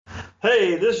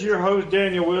Hey, this is your host,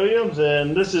 Daniel Williams,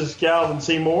 and this is Calvin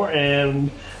Seymour,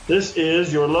 and this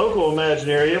is your local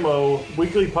Imaginarium, a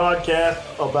weekly podcast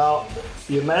about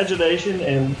the imagination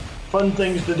and fun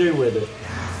things to do with it.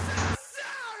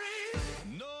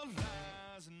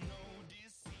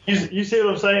 You see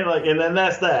what I'm saying? And then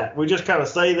that's that. We just kind of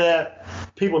say that.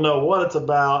 People know what it's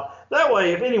about. That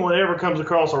way, if anyone ever comes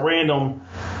across a random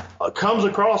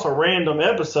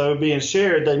episode being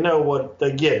shared, they know what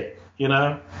they get.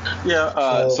 Yeah.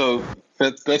 So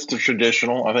that's the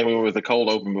traditional. I think we were with the cold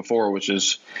open before, which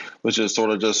is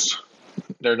sort of just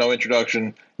there's no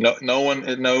introduction. No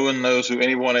one knows who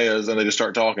anyone is, and they just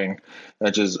start talking.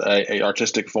 That's just a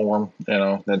artistic form.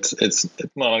 It's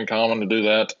not uncommon to do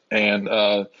that. And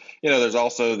there's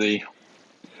also the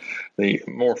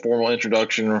more formal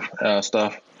introduction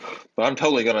stuff. But I'm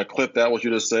totally going to clip that what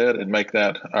you just said and make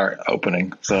that our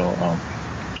opening. So.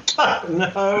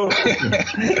 No.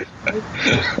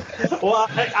 Well,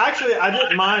 I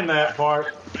didn't mind that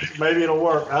part. Maybe it'll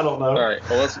work. I don't know. All right.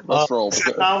 Well, let's roll.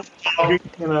 I'm talking,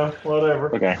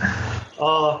 whatever. Okay.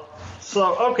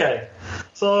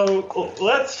 So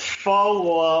let's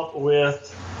follow up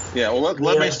with. Yeah. Well,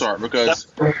 let me start because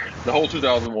the whole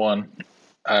 2001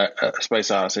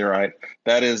 Space Odyssey, right?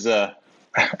 That is. I'm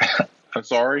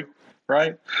sorry.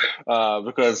 Right,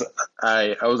 because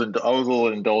I was a little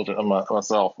indulgent on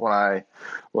myself when I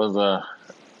was.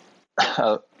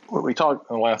 We talked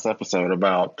in the last episode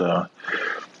about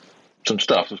some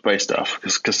stuff, some space stuff,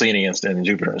 Cassini and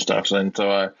Jupiter and stuff. And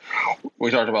so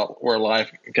we talked about where life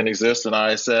can exist, and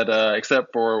I said,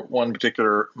 except for one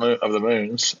particular of the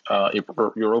moons,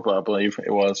 Europa, I believe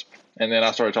it was. And then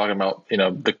I started talking about,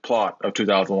 the plot of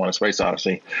 2001: A Space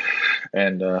Odyssey,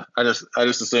 and I just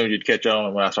assumed you'd catch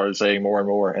on when I started saying more and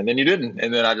more, and then you didn't,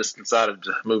 and then I just decided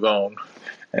to move on,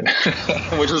 and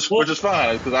which is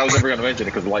fine because I was never going to mention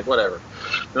it because whatever,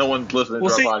 no one's listening to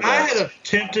our podcast. I had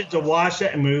attempted to watch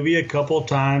that movie a couple of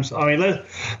times. I mean,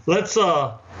 let's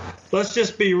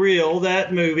just be real.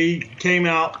 That movie came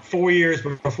out 4 years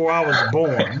before I was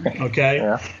born. Okay,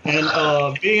 yeah.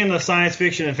 And being a science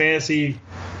fiction and fantasy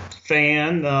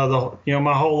fan,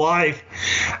 my whole life,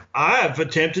 I have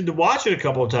attempted to watch it a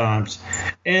couple of times,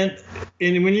 and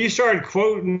when you started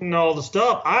quoting all the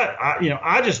stuff,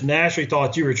 I just naturally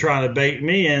thought you were trying to bait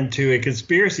me into a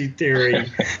conspiracy theory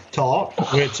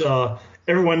talk, which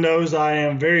everyone knows I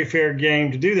am very fair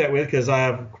game to do that with because I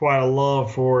have quite a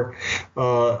love for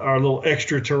our little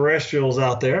extraterrestrials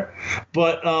out there,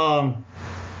 but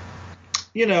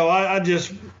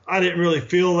I didn't really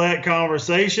feel that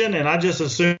conversation, and I just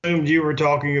assumed you were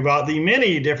talking about the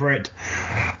many different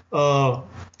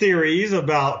theories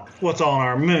about what's on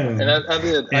our moon. And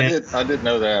I did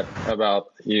know that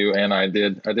about you, and I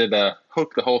did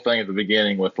hook the whole thing at the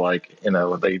beginning with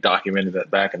they documented that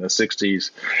back in the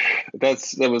 60s.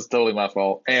 That was totally my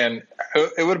fault, and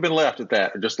it would have been left at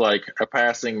that, just like a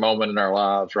passing moment in our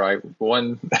lives, right?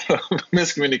 One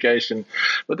miscommunication,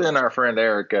 but then our friend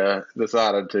Eric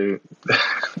decided to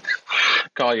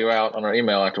call you out on our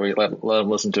email after we let him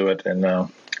listen to it, and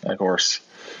of course.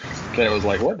 Then it was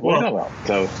like, what are you talking about?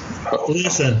 So,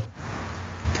 listen,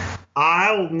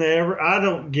 I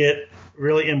don't get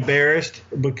really embarrassed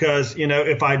because,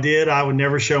 if I did, I would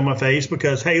never show my face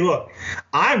because, hey, look,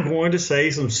 I'm going to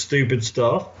say some stupid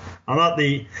stuff. I'm not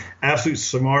the absolute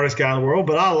smartest guy in the world,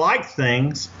 but I like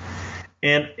things.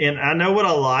 And I know what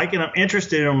I like, and I'm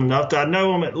interested in them enough that I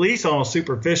know them at least on a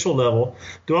superficial level.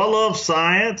 Do I love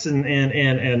science and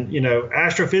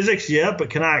astrophysics? Yeah, but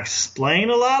can I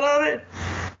explain a lot of it?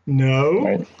 No,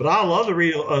 right. But I love to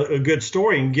read a good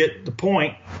story and get the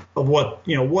point of what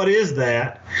is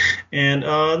that, and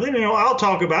then I'll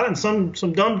talk about it. And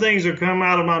some dumb things will come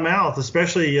out of my mouth,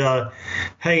 especially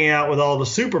hanging out with all the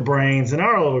super brains in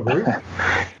our little group,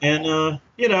 and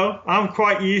I'm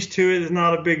quite used to it. It's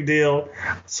not a big deal.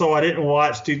 So I didn't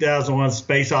watch 2001: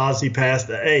 Space Odyssey Past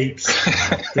the Apes.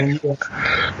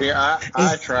 Yeah,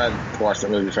 I tried to watch that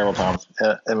movie several times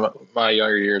in my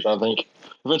younger years. I think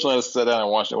eventually I just sat down and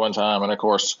watched it one time. And, of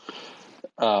course,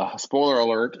 spoiler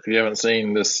alert, if you haven't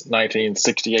seen this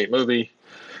 1968 movie,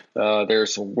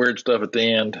 there's some weird stuff at the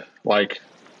end,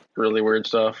 really weird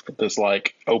stuff that's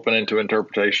open into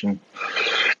interpretation,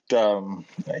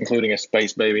 including a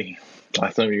space baby. I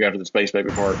assume you got to the space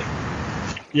baby part.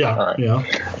 Yeah. All right. Yeah.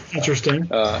 Interesting.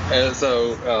 And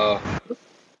so,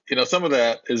 some of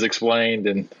that is explained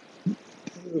and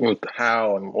with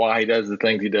how and why he does the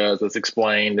things he does. That's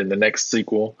explained in the next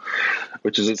sequel,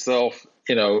 which is itself,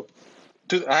 I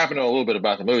happen to know a little bit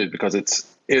about the movie because it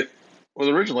was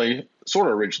originally,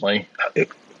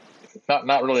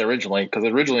 not really originally, because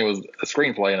it originally was a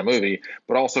screenplay in a movie,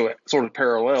 but also sort of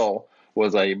parallel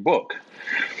was a book.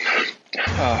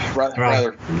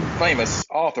 Rather famous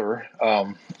author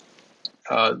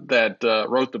that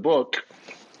wrote the book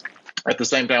at the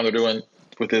same time they're doing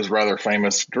with his rather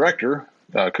famous director,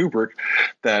 Kubrick,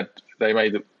 that they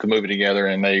made the movie together.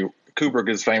 And Kubrick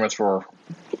is famous for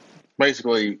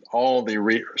basically all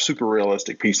the super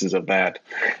realistic pieces of that,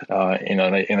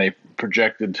 and they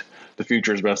projected the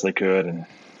future as best they could, and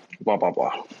blah blah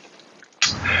blah.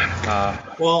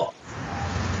 Well,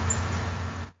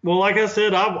 like I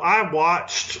said, I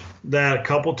watched that a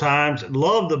couple times.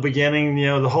 Loved the beginning,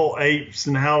 the whole apes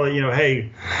and how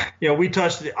hey, we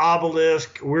touched the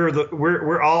obelisk.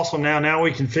 We're awesome now. Now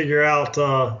we can figure out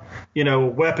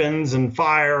weapons and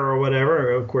fire or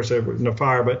whatever. Of course, there was no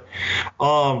fire, but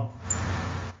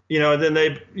then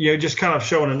they just kind of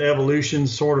showing an evolution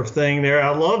sort of thing there.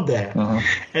 I love that.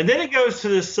 And then it goes to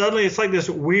this suddenly. It's like this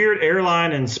weird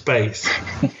airline in space,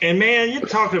 and man, you're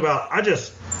talking about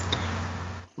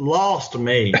lost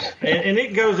me, and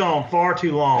it goes on far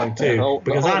too long too.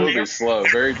 Because the whole movie's slow,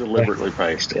 very deliberately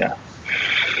paced.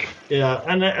 Yeah,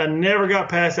 and I never got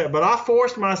past that. But I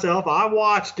forced myself. I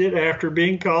watched it after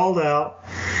being called out,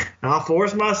 and I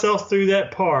forced myself through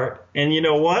that part. And you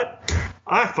know what?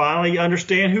 I finally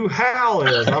understand who Hal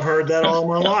is. I've heard that all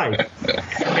my life,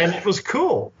 and it was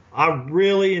cool. I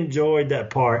really enjoyed that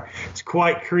part. It's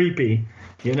quite creepy,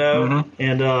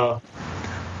 and.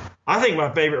 I think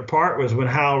my favorite part was when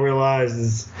Hal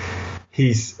realizes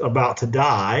he's about to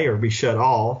die or be shut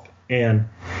off, and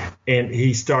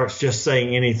he starts just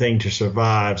saying anything to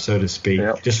survive, so to speak,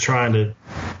 just trying to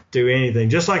do anything,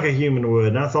 just like a human would.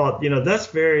 And I thought, that's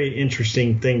a very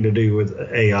interesting thing to do with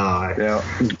AI. Yeah.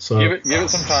 So give it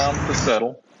some time to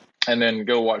settle, and then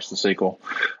go watch the sequel,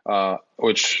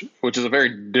 which is a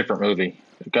very different movie.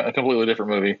 A completely different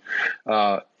movie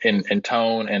in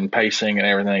tone and pacing and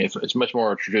everything. It's much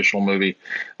more a traditional movie.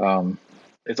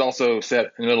 It's also set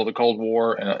in the middle of the Cold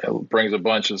War, and it brings a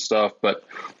bunch of stuff, but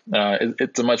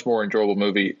it's a much more enjoyable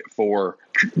movie for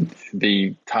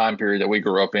the time period that we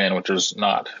grew up in, which is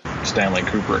not Stanley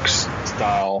Kubrick's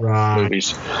style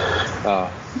movies.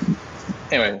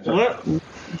 Anyway.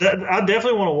 I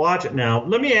definitely want to watch it now.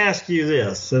 Let me ask you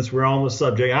this, since we're on the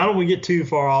subject. I don't want to get too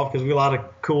far off because we have a lot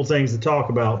of cool things to talk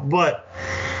about. But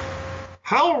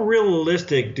how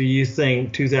realistic do you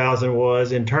think 2000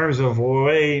 was in terms of the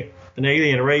way an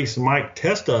alien race might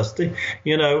test us?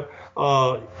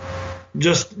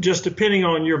 Just depending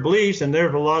on your beliefs, and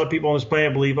there's a lot of people on this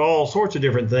planet believe all sorts of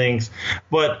different things.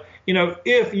 But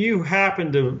if you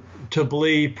happen to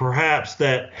believe perhaps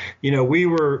that we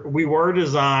were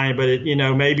designed, but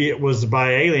maybe it was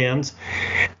by aliens,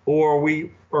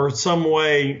 or some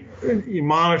way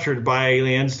monitored by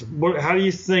aliens. How do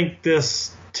you think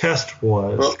this test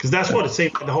was? Because that's what it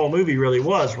seemed like the whole movie really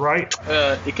was, right?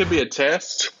 It could be a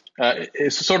test.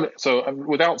 It's sort of so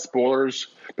without spoilers,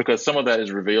 because some of that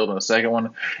is revealed in the second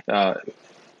one.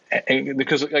 And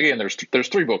because again, there's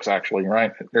 3 books actually,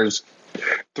 right? There's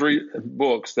 3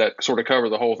 books that sort of cover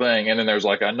the whole thing, and then there's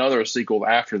like another sequel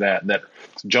after that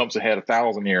jumps ahead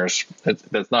 1,000 years.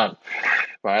 That's not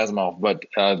by Asimov, but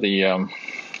that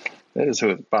is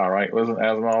who it's by, right? Wasn't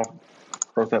Asimov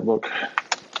wrote that book?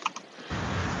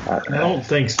 I don't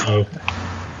think so.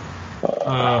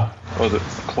 Was it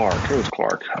Clark? It was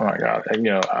Clark. Oh my God!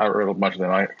 I read a bunch of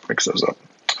them. I mix those up.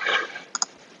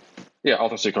 Yeah,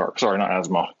 Arthur C. Clarke. Sorry, not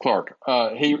Asimov. Clarke.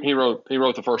 He wrote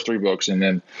the first 3 books, and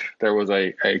then there was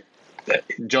a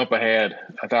jump ahead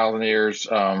 1,000 years,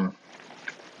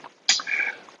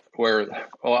 where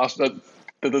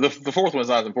the fourth one is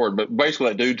not as important, but basically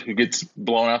that dude who gets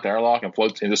blown out the airlock and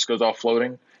floats and just goes off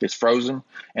floating is frozen,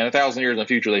 and 1,000 years in the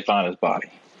future they find his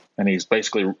body, and he's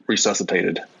basically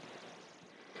resuscitated.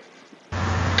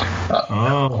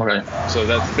 Okay, so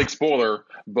that's a big spoiler,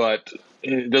 but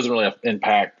it doesn't really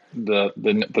impact the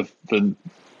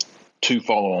 2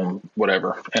 follow-on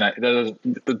whatever. And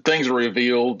the things are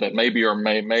revealed that maybe or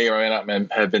may or may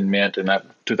not have been meant in that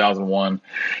 2001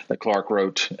 that Clarke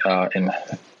wrote in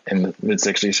the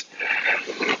mid-'60s.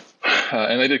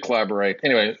 And they did collaborate.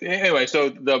 Anyway, so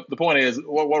the point is,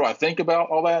 what do I think about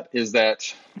all that? Is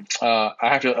that I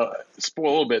have to spoil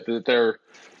a little bit that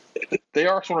they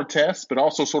are sort of tests, but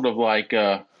also sort of like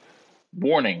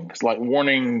warnings, like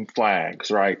warning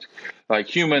flags, right? Like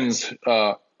humans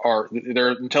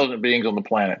they're intelligent beings on the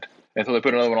planet, and so they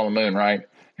put another one on the moon, right?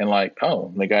 And like,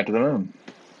 oh, they got to the moon.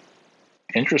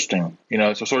 Interesting,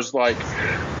 so sort of like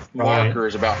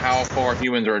markers about how far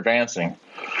humans are advancing.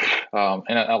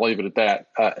 And I'll leave it at that.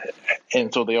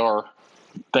 And so there are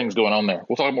things going on there.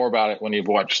 We'll talk more about it when you've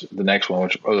watched the next one,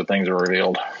 which other things are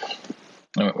revealed.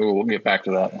 And we'll get back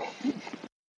to that.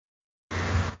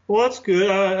 Well, that's good.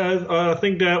 I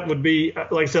think that would be,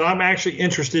 like I said, I'm actually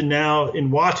interested now in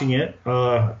watching it.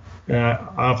 I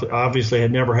obviously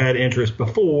had never had interest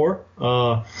before.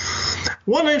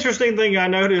 One interesting thing I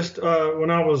noticed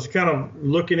when I was kind of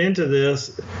looking into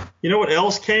this, you know what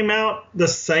else came out the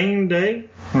same day?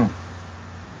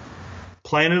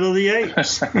 Planet of the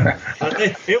Apes.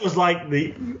 It was like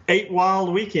the Ape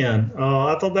Wild weekend.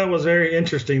 I thought that was very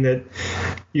interesting that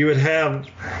you would have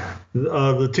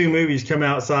the two movies come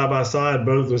out side by side,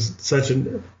 both with such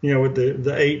an, with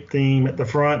the ape theme at the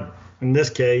front in this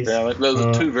case. Yeah, those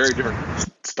are two very different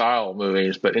style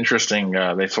movies, but interesting.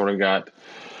 They sort of got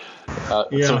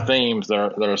some themes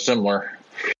that are similar.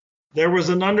 There was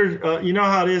an you know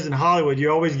how it is in Hollywood.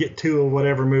 You always get two of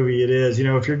whatever movie it is.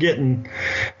 If you're getting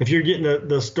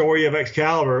the story of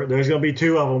Excalibur, there's going to be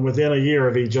two of them within a year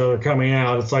of each other coming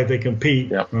out. It's like they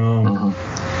compete. Yep.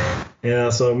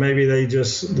 Yeah. So maybe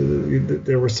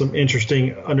there were some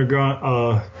interesting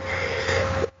underground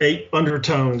ape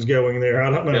undertones going there. I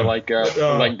don't know.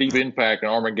 Yeah, like Deep Impact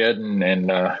and Armageddon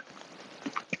and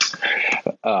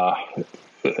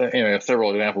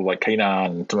several examples like K9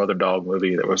 and some other dog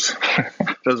movie that was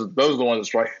those are the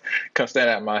ones that stand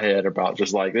out in my head about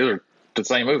just like these are the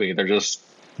same movie. They're just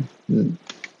they're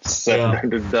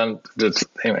done.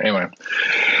 Anyway,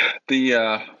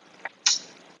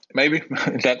 maybe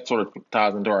that sort of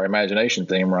ties into our imagination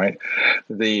theme, right?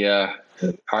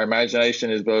 Our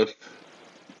imagination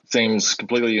seems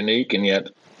completely unique, and yet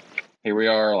here we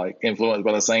are, like influenced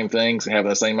by the same things and having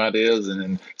the same ideas, and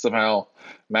then somehow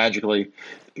magically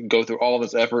go through all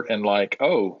this effort and like,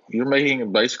 oh, you're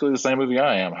making basically the same movie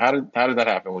I am. How did that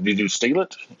happen? Did you steal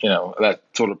it? That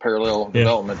sort of parallel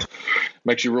development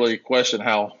makes you really question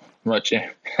how much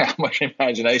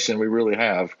imagination we really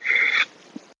have.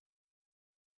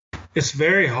 It's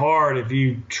very hard if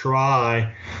you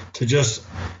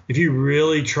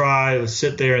really try to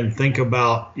sit there and think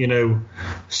about,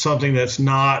 something that's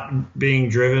not being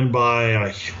driven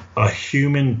by a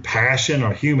human passion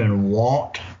or human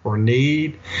want or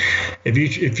need. If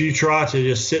you try to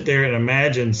just sit there and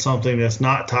imagine something that's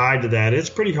not tied to that, it's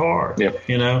pretty hard. Yep.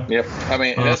 Yep. I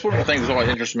mean, that's one of the things that always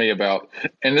interests me about,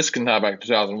 and this can tie back to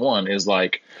 2001, is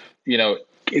like,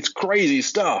 it's crazy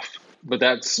stuff. But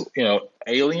that's,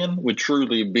 Alien would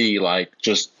truly be like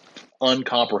just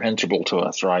uncomprehensible to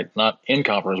us, right? Not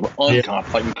incomprehensible,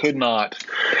 uncomprehensible. Like we could not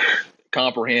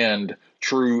comprehend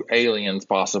true aliens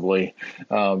possibly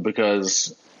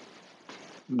because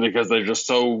they're just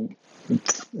so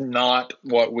not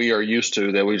what we are used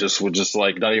to that we just would just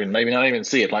like not even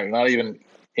see it, like not even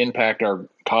impact our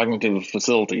cognitive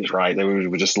facilities, right? They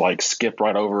would just like skip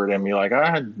right over it and be like,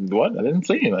 what? I didn't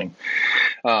see anything.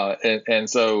 And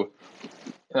so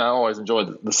I always enjoy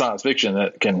the science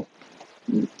fiction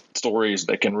stories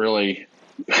that can really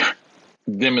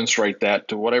demonstrate that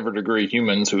to whatever degree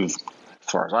humans who've,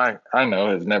 as far as I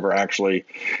know, have never actually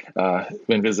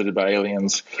been visited by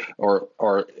aliens or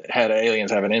had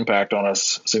aliens have an impact on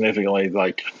us significantly.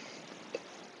 Like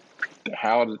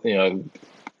how,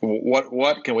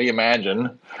 what can we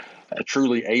imagine a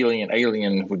truly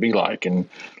alien would be like? And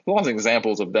lots of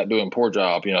examples of that doing a poor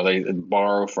job. They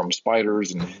borrow from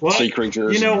spiders and sea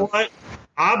creatures. You know what?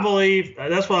 I believe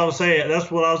that's what I was saying.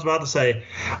 That's what I was about to say.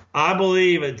 I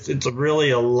believe it's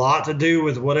really a lot to do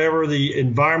with whatever the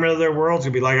environment of their world's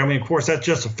gonna be like. I mean, of course, that's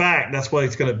just a fact. That's what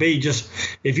it's gonna be. Just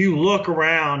if you look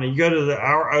around and you go to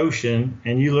our ocean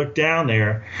and you look down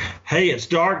there, hey, it's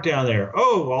dark down there.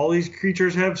 Oh, all these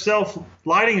creatures have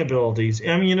self-lighting abilities.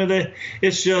 I mean,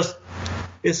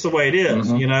 it's the way it is.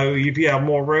 Mm-hmm. If you have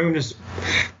more room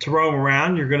to roam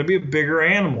around, you're going to be a bigger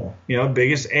animal.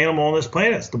 Biggest animal on this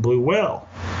planet is the blue whale.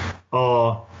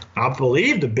 I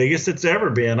believe the biggest it's ever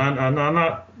been. I'm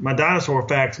not. My dinosaur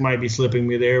facts might be slipping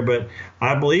me there, but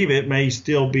I believe it may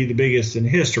still be the biggest in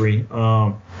history.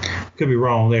 Could be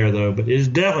wrong there though, but it is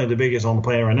definitely the biggest on the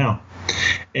planet right now.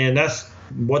 And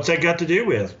what's that got to do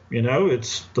with?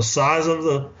 It's the size of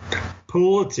the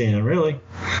pool it's in, really.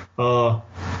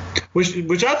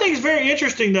 Which I think is very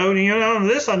interesting, though.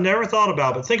 This I never thought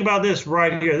about, but think about this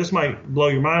right here. This might blow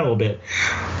your mind a little bit.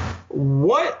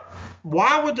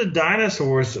 Why would the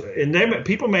dinosaurs? And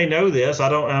people may know this.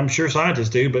 I'm sure scientists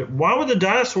do. But why would the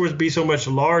dinosaurs be so much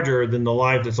larger than the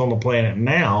life that's on the planet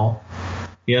now?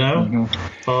 Mm-hmm.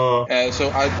 So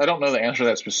I don't know the answer to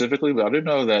that specifically, but I do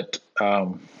know that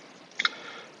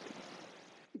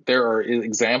there are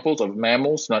examples of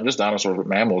mammals, not just dinosaurs, but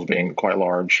mammals being quite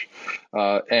large.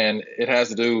 And it has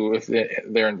to do with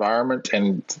their environment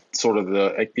and sort of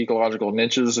the ecological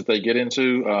niches that they get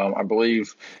into. I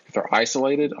believe if they're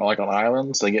isolated, like on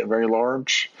islands, they get very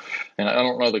large. And I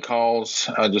don't know the cause.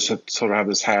 I just sort of have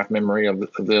this half memory of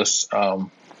this.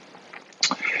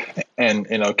 And,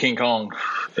 King Kong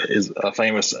is a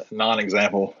famous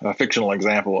non-example, a fictional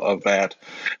example of that.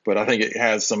 But I think it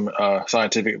has some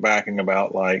scientific backing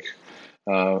about, like,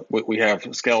 we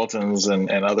have skeletons and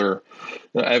other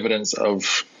evidence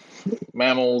of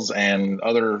mammals and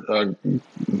other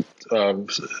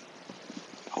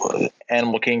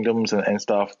animal kingdoms and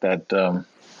stuff that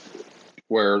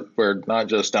where not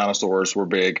just dinosaurs were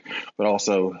big, but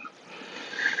also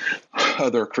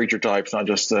other creature types, not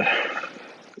just the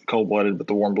cold-blooded, but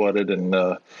the warm-blooded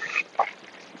and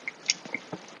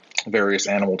various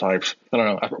animal types. I don't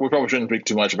know. We probably shouldn't speak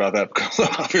too much about that because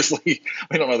obviously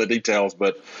we don't know the details,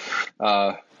 but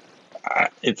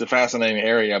it's a fascinating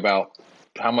area about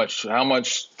how much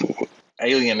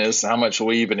alienness, how much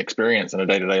we even experience in a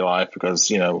day-to-day life, because,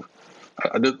 well,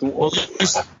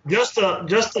 just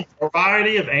the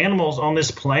variety of animals on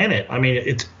this planet. I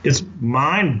mean, it's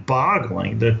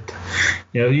mind-boggling that,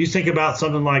 you think about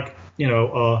something like,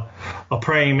 a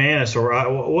praying mantis, or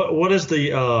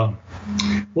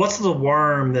what's the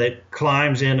worm that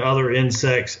climbs in other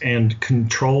insects and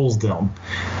controls them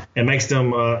and makes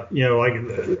them, like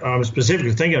I'm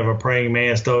specifically thinking of a praying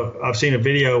mantis. Though I've seen a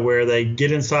video where they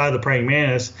get inside the praying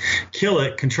mantis, kill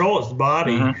it, control its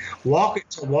body, walk it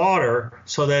to water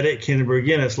so that it can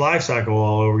begin its life cycle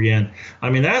all over again. I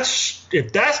mean,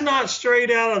 if that's not straight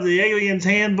out of the Aliens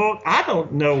Handbook, I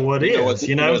don't know what is. What's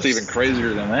even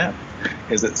crazier than that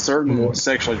is that certain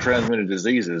sexually transmitted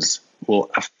diseases will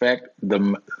affect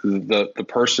the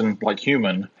person, like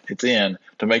human it's in,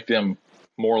 to make them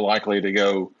more likely to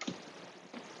go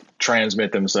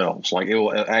transmit themselves. Like, it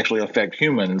will actually affect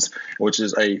humans, which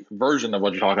is a version of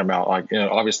what you're talking about. Like,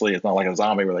 obviously it's not like a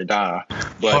zombie where they die,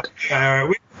 but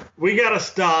we got to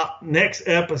stop. Next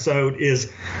episode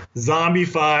is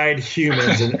zombified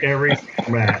humans in every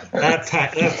format. That's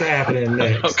happening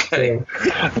next. Okay.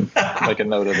 So. Make a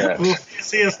note of that. We'll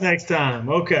see us next time.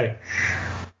 Okay.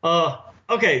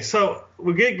 Okay. So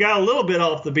we got a little bit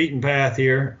off the beaten path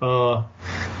here.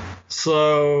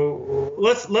 So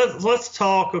let's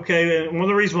talk. Okay. And one of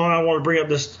the reasons why I want to bring up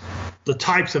the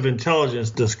types of intelligence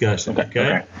discussion.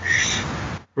 Okay.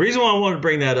 The reason why I wanted to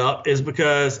bring that up is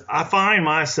because I find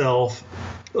myself,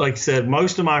 like I said,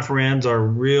 most of my friends are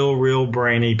real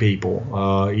brainy people.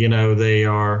 They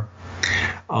are,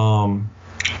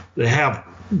 they have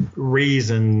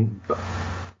reason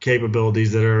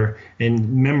capabilities that are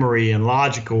in memory and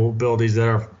logical abilities that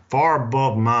are far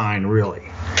above mine, really.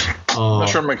 I'm not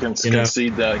sure I can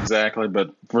concede that exactly,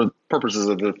 but for purposes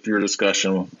of your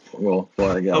discussion, we'll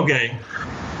let it go. Okay.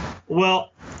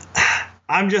 Well,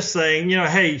 I'm just saying,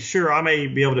 hey, sure, I may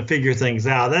be able to figure things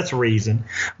out. That's reason.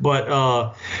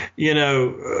 But,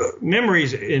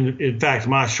 memory's, in fact,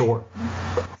 my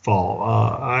shortfall.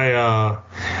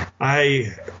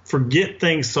 I forget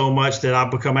things so much that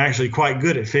I've become actually quite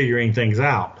good at figuring things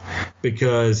out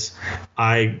because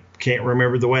I can't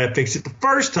remember the way I fixed it the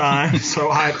first time, so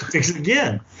I have to fix it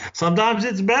again. Sometimes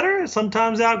it's better,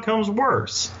 sometimes the outcome's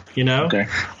worse, Okay.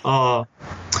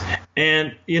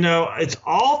 And, it's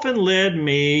often led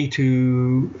me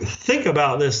to think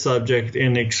about this subject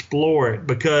and explore it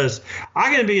because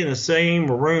I can be in the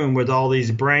same room with all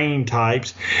these brainy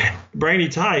types.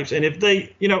 And if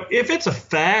they, if it's a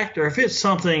fact or if it's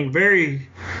something very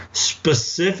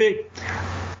specific,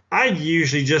 I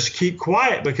usually just keep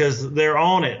quiet because they're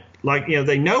on it. Like,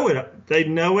 they know it. They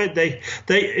know it.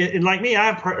 And like me,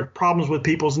 I have problems with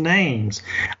people's names.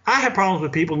 I have problems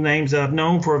with people's names that I've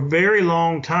known for a very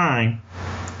long time.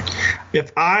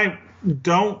 If I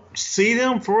don't see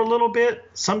them for a little bit,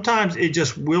 sometimes it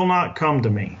just will not come to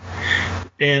me.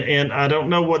 And I don't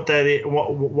know what that is,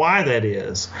 why that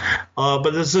is. But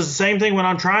this is the same thing when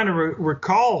I'm trying to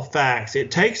recall facts.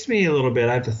 It takes me a little bit.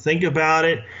 I have to think about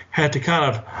it. I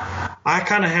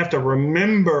kind of have to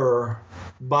remember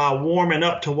by warming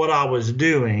up to what I was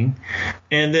doing,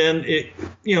 and then it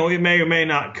may or may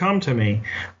not come to me.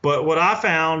 But what I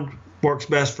found works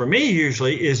best for me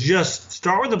usually is just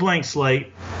start with a blank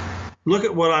slate, look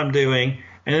at what I'm doing,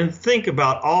 and then think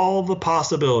about all the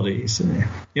possibilities. In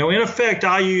effect,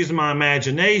 I use my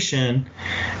imagination,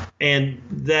 and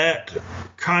that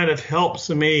kind of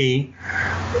helps me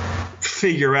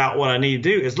figure out what I need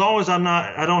to do. As long as I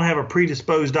don't have a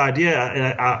predisposed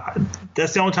idea.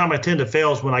 That's the only time I tend to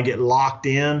fail is when I get locked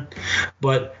in.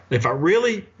 But if I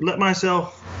really let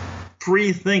myself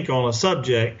free think on a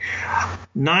subject,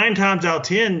 9 times out of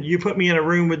 10, you put me in a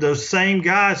room with those same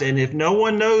guys, and if no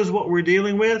one knows what we're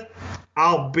dealing with,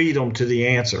 I'll beat them to the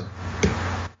answer.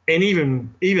 And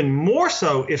even more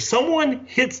so, if someone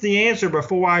hits the answer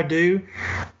before I do,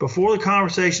 before the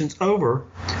conversation's over,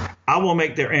 I will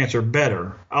make their answer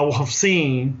better. I will have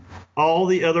seen all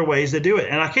the other ways to do it.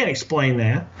 And I can't explain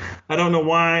that. I don't know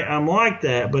why I'm like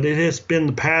that, but it has been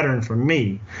the pattern for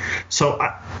me. So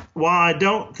while I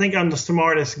don't think I'm the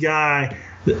smartest guy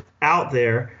out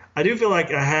there, I do feel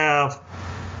like I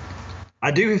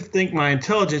do think my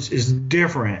intelligence is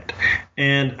different,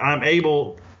 and I'm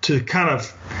able to kind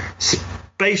of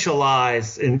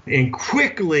spatialize and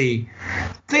quickly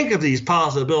think of these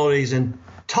possibilities and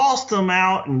toss them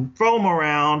out and throw them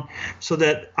around, so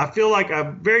that I feel like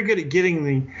I'm very good at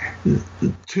getting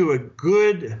to a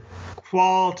good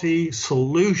quality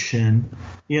solution,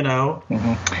 I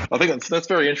think that's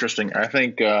very interesting. I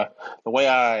think the way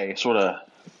I sort of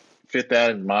fit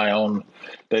that in my own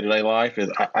day-to-day life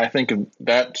is I think of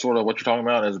that sort of what you're talking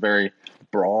about as very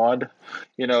broad,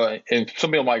 and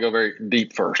some people might go very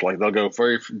deep first, like they'll go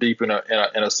very deep in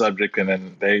a subject, and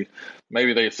then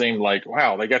they seem like,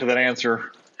 wow, they got to that answer,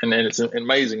 and then it's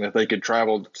amazing that they could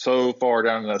travel so far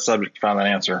down in that subject to find that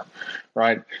answer,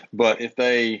 right? But if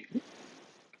they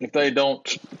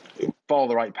don't follow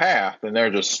the right path, then they're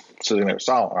just sitting there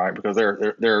silent, right? Because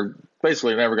they're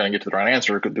basically never going to get to the right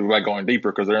answer by going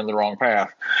deeper, because they're in the wrong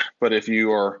path. But if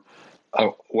you are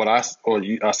I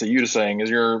see you saying is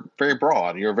you're very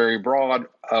broad. You're very broad,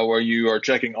 where you are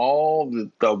checking all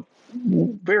the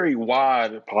very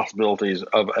wide possibilities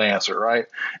of an answer, right?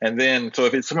 And then, so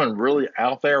if it's someone really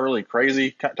out there, really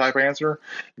crazy type answer,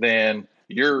 then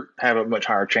you have a much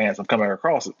higher chance of coming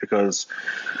across it, because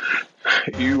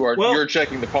you're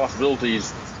checking the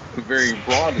possibilities very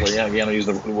broadly. And again, I use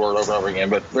the word over and over again,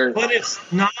 but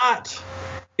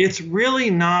it's really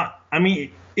not. I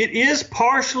mean, it is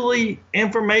partially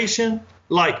information.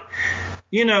 Like,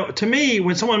 to me,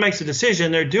 when someone makes a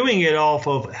decision, they're doing it off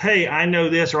of, hey, I know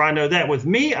this or I know that. With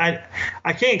me, I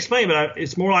can't explain, but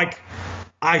it's more like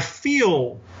I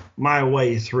feel my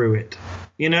way through it.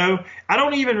 I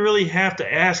don't even really have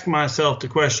to ask myself the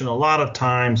question a lot of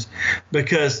times,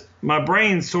 because my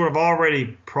brain sort of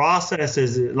already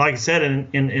processes it, like I said, and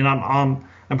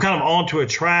I'm kind of onto a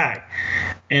track.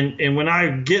 And when I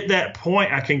get that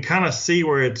point, I can kind of see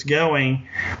where it's going.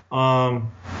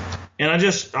 And I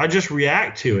just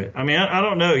react to it. I mean, I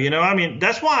don't know, I mean,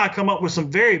 that's why I come up with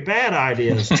some very bad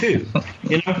ideas too,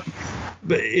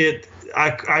 but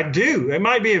I do. It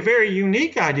might be a very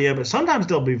unique idea, but sometimes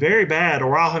they'll be very bad,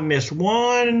 or I'll have missed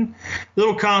one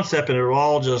little concept and it'll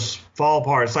all just fall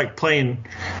apart. It's like playing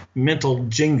mental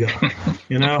Jenga,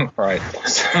 Right.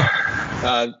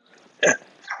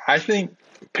 I think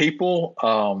people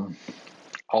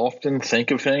often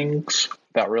think of things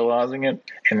without realizing it,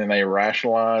 and then they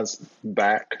rationalize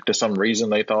back to some reason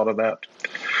they thought of that.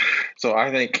 So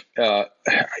I think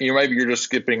maybe you're just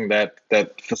skipping that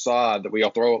facade that we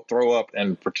all throw up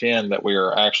and pretend that we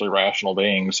are actually rational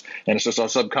beings, and it's just our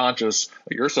subconscious,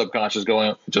 your subconscious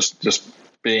going just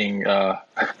being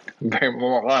very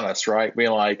more honest, right?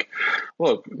 Being like,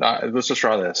 look, let's just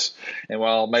try this, and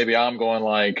while maybe I'm going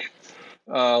like,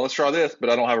 let's try this,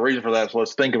 but I don't have a reason for that. So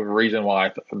let's think of a reason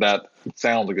why that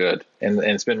sounds good,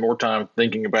 and spend more time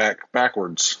thinking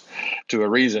backwards to a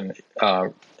reason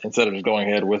instead of just going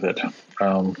ahead with it.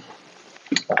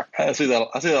 I see that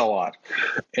a lot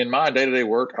in my day-to-day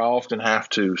work. I often have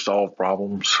to solve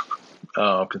problems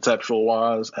conceptual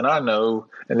wise, and I know,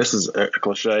 and this is a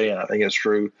cliche, and I think it's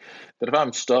true, that if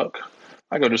I'm stuck,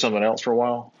 I go do something else for a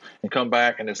while and come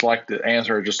back, and it's like the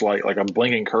answer is just like a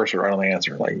blinking cursor right on the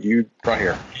answer, like you right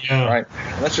here, right?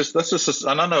 And that's just,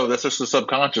 and I know that's just the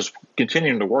subconscious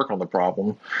continuing to work on the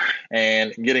problem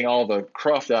and getting all the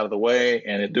cruft out of the way,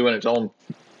 and it doing its own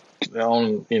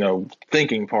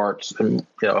thinking parts, and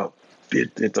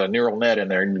it's a neural net in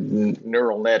there,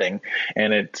 neural netting,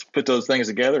 and it puts those things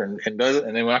together and does it.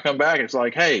 And then when I come back, it's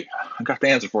like, hey, I got the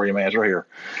answer for you, man. It's right here.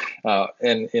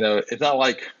 And it's not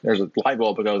like there's a light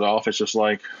bulb that goes off. It's just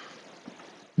like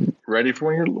ready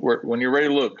for when you're ready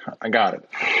to look. I got it.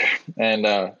 And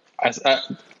I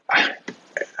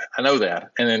know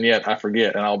that, and then yet I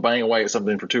forget, and I'll bang away at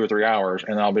something for 2 or 3 hours,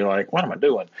 and I'll be like, what am I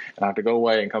doing? And I have to go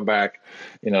away and come back,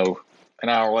 an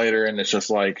hour later, and it's just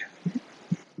like,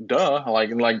 duh,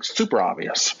 like super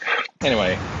obvious.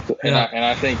 Anyway, and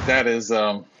I think that is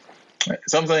some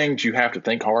things you have to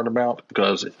think hard about,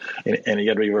 because and you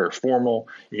got to be very formal.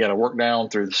 You got to work down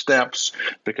through the steps,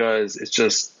 because it's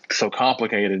just so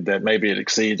complicated that maybe it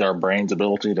exceeds our brain's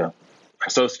ability to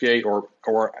associate or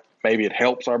maybe it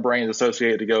helps our brains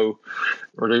associate to go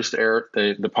reduce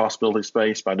the possibility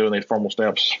space by doing these formal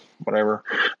steps, whatever.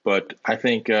 But I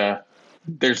think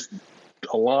there's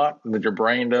a lot that your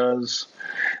brain does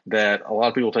that a lot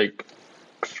of people take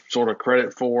sort of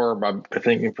credit for by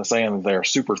thinking, for saying they're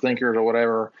super thinkers or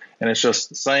whatever, and it's just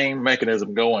the same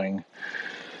mechanism going,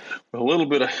 with a little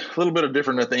bit of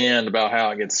different at the end about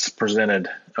how it gets presented.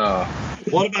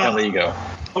 What about the ego?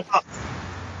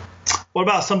 What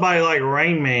about somebody like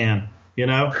Rain Man? You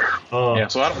know? Yeah.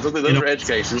 So those are edge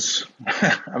cases.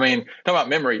 I mean, talk about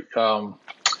memory.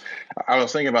 I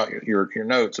was thinking about your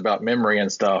notes about memory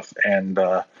and stuff, and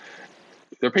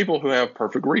there are people who have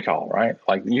perfect recall, right?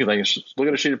 Like they just look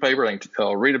at a sheet of paper, they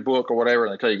can read a book or whatever,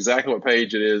 and they tell you exactly what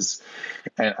page it is.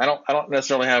 And I don't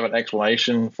necessarily have an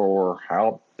explanation for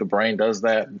how the brain does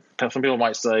that. Some people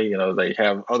might say, they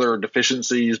have other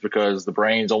deficiencies because the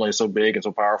brain's only so big and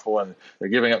so powerful, and they're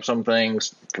giving up some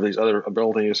things for these other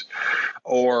abilities,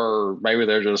 or maybe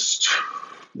they're just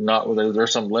not.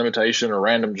 There's some limitation or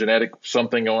random genetic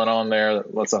something going on there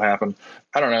that lets that happen.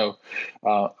 I don't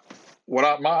know.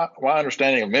 My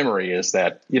understanding of memory is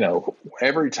that,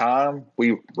 every time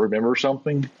we remember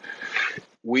something,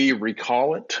 we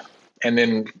recall it, and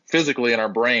then physically in our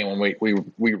brain when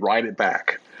we write it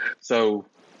back. So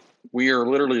we are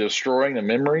literally destroying the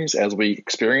memories as we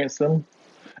experience them,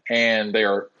 and they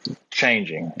are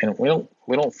changing. And we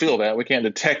don't feel that. We can't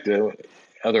detect it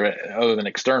other than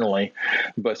externally.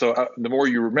 But so the more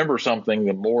you remember something,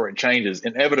 the more it changes.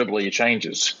 Inevitably, it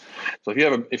changes. So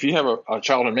if you have a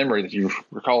childhood memory that you've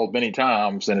recalled many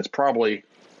times, then it's probably,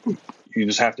 you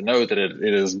just have to know that it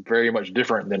is very much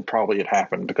different than probably it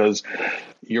happened, because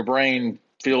your brain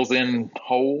fills in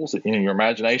holes. Your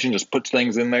imagination just puts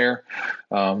things in there.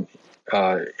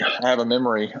 I have a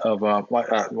memory of, I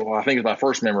think it's my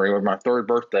first memory of my third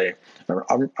birthday.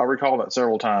 I recall that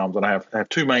several times, and I have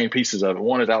two main pieces of it.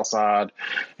 One is outside,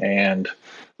 and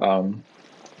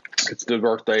it's the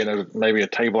birthday, and there's maybe a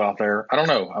table out there. I don't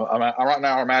know. I'm right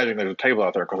now imagining there's a table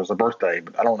out there because it's a birthday,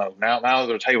 but I don't know. Now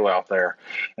there's a table out there.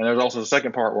 And there's also the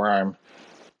second part where I'm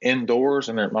indoors,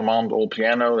 and at my mom's old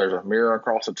piano, there's a mirror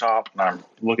across the top, and I'm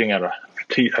looking at a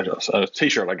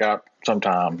t-shirt I got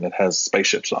sometime that has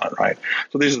spaceships on it, right?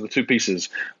 So these are the two pieces.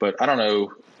 But I don't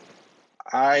know.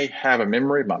 I have a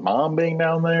memory of my mom being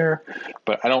down there,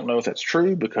 but I don't know if that's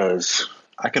true, because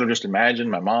I could have just imagined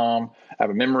my mom. I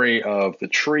have a memory of the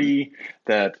tree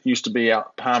that used to be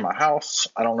out behind my house.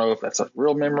 I don't know if that's a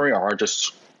real memory, or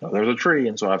just there's a tree,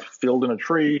 and so I've filled in a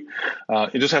tree.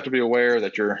 You just have to be aware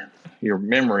that your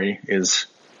memory is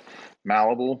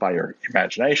malleable by your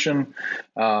imagination.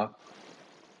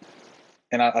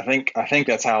 And I think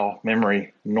that's how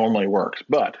memory normally works.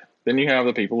 But then you have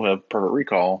the people who have perfect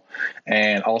recall,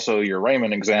 and also your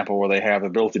Raymond example where they have the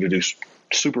ability to do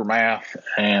super math,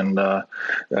 and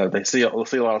they see a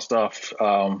lot of stuff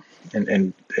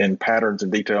in patterns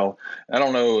and detail. I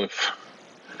don't know if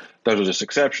those are just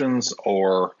exceptions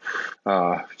or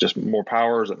just more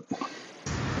powers.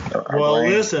 Well,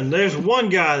 listen, there's one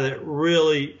guy that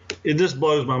really, it just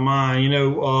blows my mind.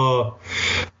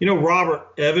 Robert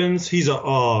Evans, he's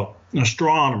an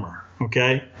astronomer,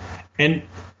 okay? And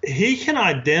he can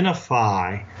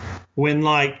identify when,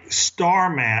 star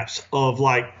maps of,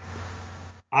 a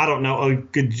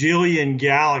gajillion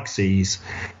galaxies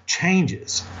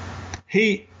changes.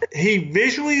 He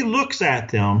visually looks at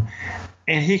them,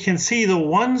 and he can see the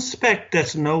one speck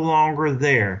that's no longer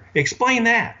there. Explain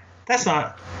that. That's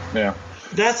not. Yeah.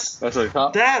 So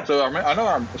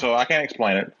I can't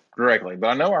explain it directly, but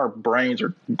I know our brains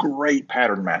are great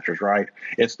pattern matchers, right?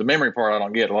 It's the memory part I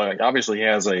don't get. Obviously he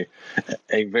has a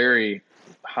very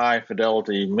high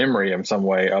fidelity memory in some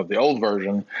way of the old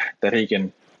version that he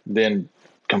can then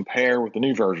compare with the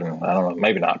new version. I don't know,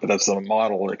 maybe not, but that's the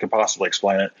model that could possibly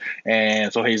explain it.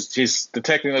 And so he's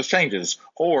detecting those changes,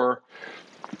 or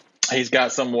he's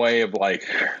got some way of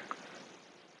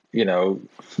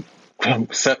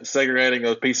segregating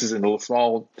those pieces into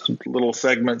small little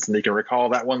segments, and he can recall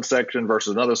that one section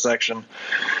versus another section.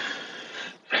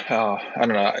 I don't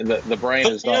know. The brain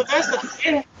is not. That's the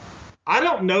thing. I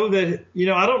don't know that.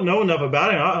 I don't know enough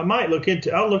about him. I'll look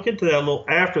into that a little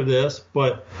after this.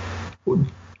 But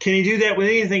can he do that with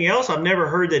anything else? I've never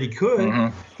heard that he could.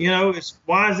 Mm-hmm.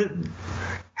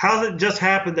 How does it just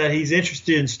happen that he's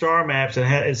interested in star maps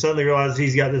and suddenly realizes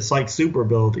he's got this super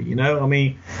ability?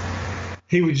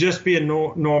 He would just be a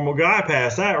normal guy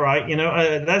past that, right?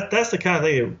 That's the kind of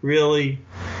thing that really,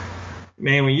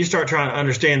 man, when you start trying to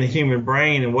understand the human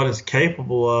brain and what it's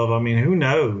capable of, who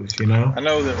knows, I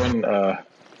know that when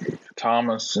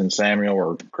Thomas and Samuel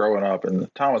were growing up,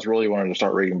 and Thomas really wanted to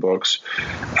start reading books.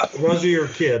 Those are your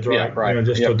kids, right? Yeah, right.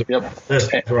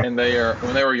 And they are,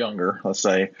 when they were younger, let's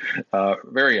say,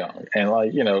 very young,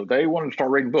 and they wanted to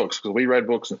start reading books because we read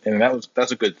books, and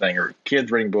that's a good thing. Or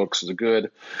kids reading books is a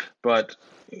good, but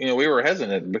we were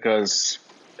hesitant because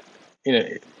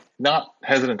not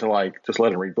hesitant to just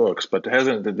let them read books, but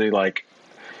hesitant to do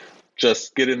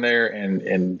just get in there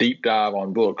and deep dive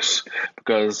on books,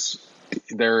 because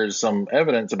there is some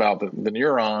evidence about the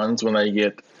neurons when they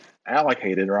get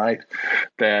allocated, right?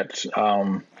 That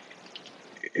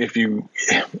if you,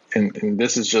 and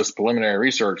this is just preliminary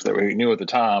research that we knew at the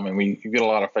time, and you get a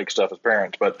lot of fake stuff as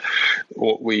parents, but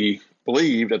what we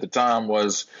believed at the time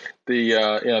was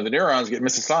the neurons get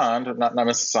misassigned, not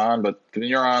misassigned, but the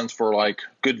neurons for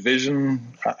good vision,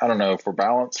 I don't know, for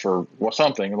balance, for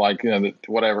something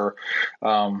whatever.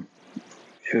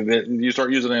 You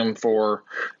start using them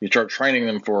you start training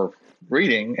them for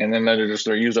reading, and then they're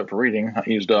used up for reading, not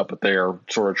used up, but they are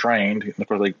sort of trained. Of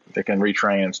course, they can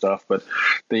retrain and stuff, but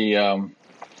so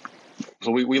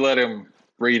we let him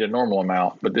read a normal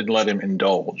amount, but didn't let him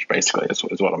indulge, basically,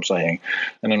 is what I'm saying.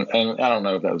 And I don't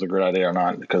know if that was a good idea or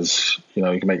not, because you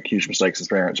can make huge mistakes as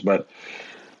parents, but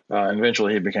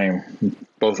eventually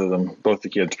both the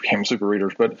kids became super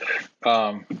readers. But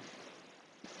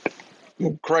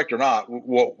correct or not,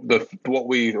 what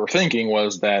we were thinking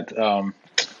was that the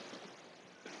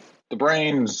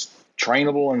brain's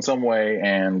trainable in some way,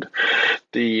 and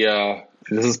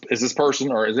is this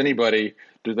person, or is anybody,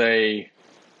 are they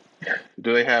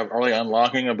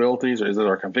unlocking abilities, or is it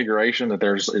our configuration that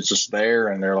it's just there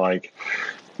and they're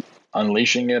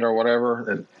unleashing it or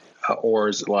whatever, or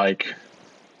is it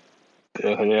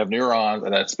they have neurons,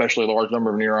 and especially a large number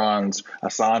of neurons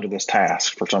assigned to this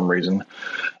task for some reason,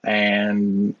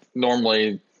 and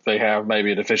normally they have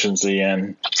maybe a deficiency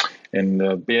in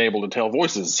being able to tell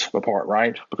voices apart,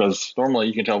 right? Because normally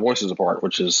you can tell voices apart,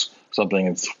 which is something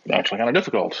that's actually kind of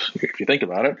difficult if you think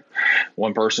about it.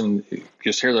 One person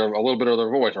just hear a little bit of their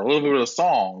voice or a little bit of a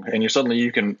song, and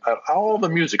you can all the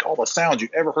music, all the sounds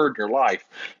you've ever heard in your life,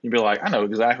 you'd be like, I know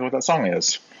exactly what that song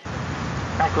is.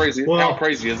 How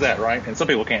crazy is that, right? And some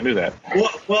people can't do that.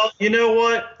 Well, you know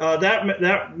what?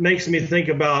 That makes me think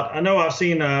about. I know I've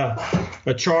seen a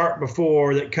chart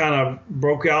before that kind of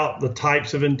broke out the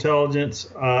types of intelligence,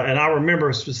 and I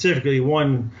remember specifically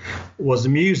one was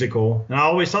musical, and I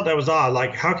always thought that was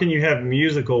odd. How can you have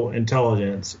musical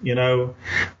intelligence?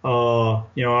 How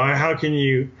can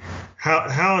you?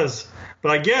 How is?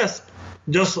 But I guess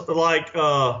just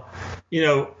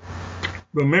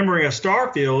remembering a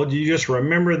star field, you just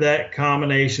remember that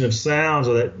combination of sounds,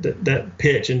 or that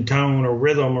pitch and tone or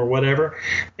rhythm or whatever,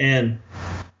 and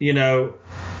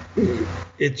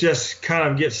it just kind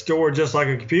of gets stored just like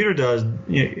a computer does,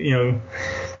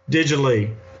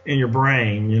 digitally in your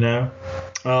brain. So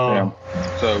I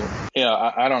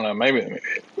don't know.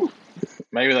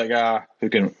 Maybe that guy who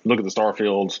can look at the star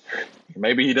fields,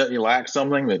 maybe he lacks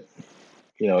something that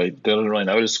he doesn't really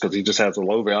notice because he just has a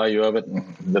low value of it and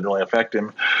it doesn't really affect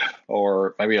him.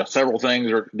 Or maybe several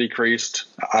things are decreased.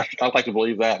 I'd like to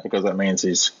believe that, because that means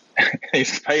he's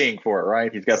paying for it,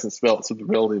 right? He's got some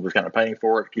ability, but kind of paying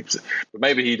for it, keeps it. But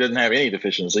maybe he doesn't have any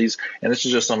deficiencies, and this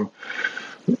is just some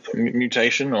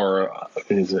mutation, or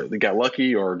he got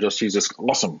lucky, or just he's just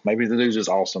awesome. Maybe the dude's just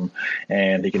awesome,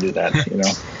 and he can do that,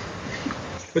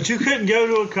 But you couldn't go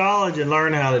to a college and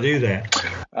learn how to do that.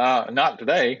 Not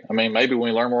today. I mean, maybe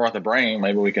when we learn more about the brain,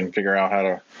 maybe we can figure out how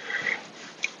to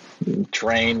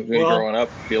train growing up.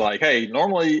 Be like, hey,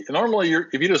 normally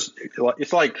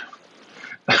it's like,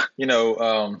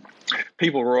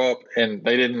 people grow up and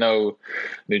they didn't know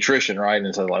nutrition, right?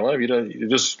 And so if you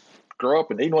just grow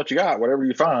up and eat what you got, whatever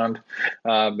you find.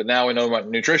 But now we know about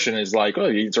nutrition is you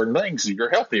eat certain things, you're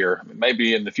healthier.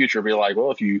 Maybe in the future, be like,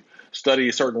 well, if you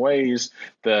study certain ways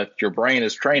that your brain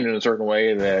is trained in a certain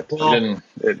way, that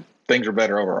things are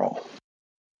better overall.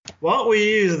 Why don't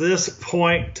we use this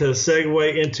point to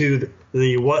segue into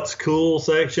the what's cool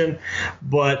section?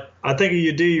 But I think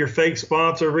you do your fake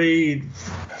sponsor read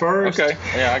first. Okay.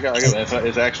 Yeah, I got it.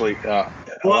 It's actually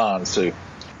Alon's too.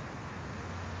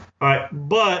 All right,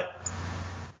 but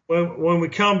when we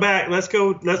come back, let's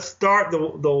start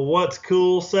the what's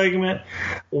cool segment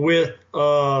with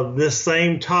this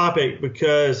same topic,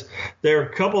 because there are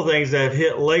a couple of things that have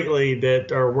hit lately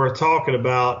that are worth talking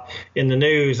about in the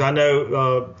news. I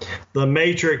know the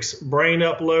Matrix brain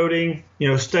uploading.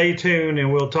 Stay tuned,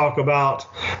 and we'll talk about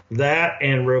that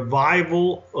and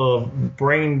revival of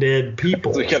brain dead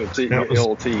people. So you got a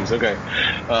little tease, okay?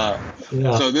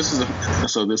 Yeah. So this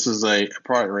is a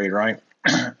product read, right?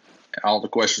 All the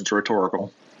questions are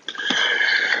rhetorical.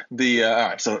 All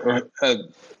right. So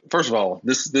first of all,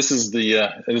 this is the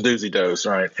doozy dose,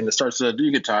 right? And it starts. Do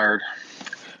you get tired?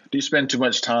 Do you spend too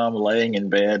much time laying in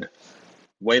bed,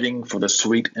 waiting for the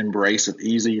sweet embrace of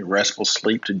easy, restful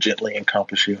sleep to gently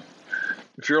encompass you?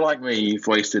 If you're like me, you've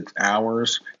wasted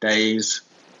hours, days,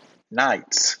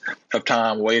 nights of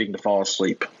time waiting to fall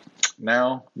asleep.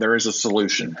 Now there is a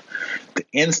solution. The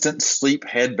instant sleep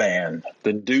headband,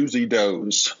 the Doozy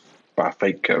Doze by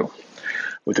Fakeco.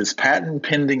 With its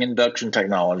patent-pending induction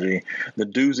technology, the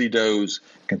Doozy Doze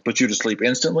can put you to sleep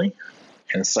instantly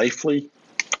and safely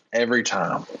every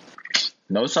time.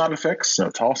 No side effects, no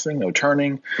tossing, no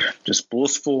turning, just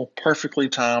blissful, perfectly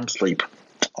timed sleep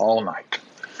all night.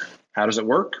 How does it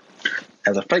work?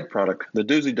 As a fake product, the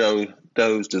Doozy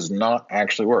Doze does not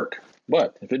actually work.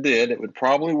 But if it did, it would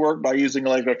probably work by using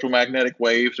electromagnetic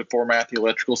waves to format the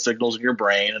electrical signals in your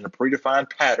brain in a predefined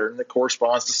pattern that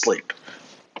corresponds to sleep,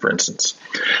 for instance.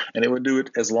 And it would do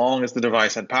it as long as the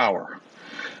device had power,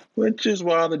 which is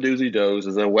why the Doozy Doze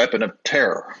is a weapon of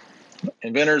terror.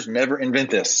 Inventors never invent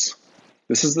this.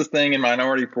 This is the thing in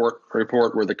Minority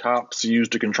Report where the cops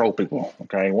used to control people.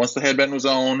 Okay, once the headband was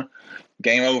on,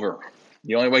 game over.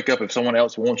 You only wake up if someone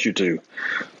else wants you to.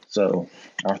 So,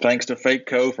 our thanks to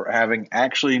Fakeco for having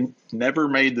actually never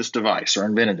made this device or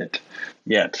invented it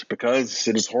yet, because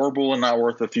it is horrible and not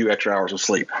worth a few extra hours of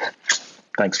sleep.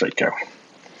 Thanks, Fakeco.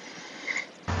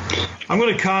 I'm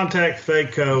going to contact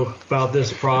Fakeco about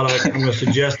this product. I'm going to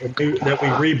suggest that we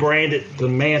rebrand it the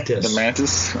Mantis. The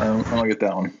Mantis? I don't get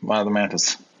that one. Why the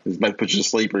Mantis? Does it put you to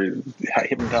sleep or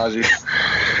hypnotize you?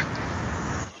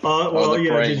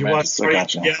 Did you watch Guardians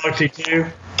of the Galaxy 2?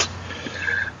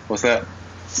 What's that?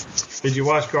 Did you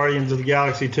watch Guardians of the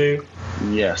Galaxy 2?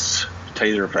 Yes.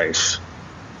 Taserface.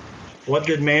 What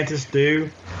did Mantis do?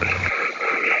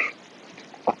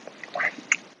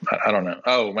 I don't know.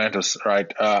 Oh, Mantis,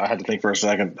 right. I had to think for a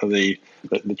second. The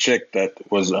chick that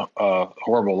was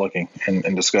horrible looking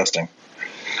and disgusting.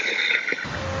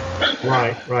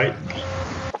 Right.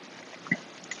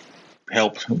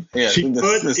 Helped. Yeah.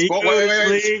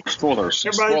 Wait. Spoilers.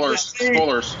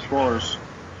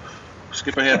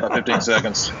 Skip ahead by 15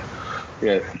 seconds.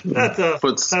 Yeah. That's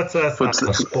not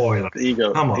a spoiler.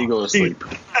 Ego to sleep.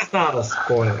 That's not a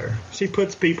spoiler. She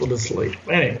puts people to sleep.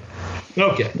 Anyway.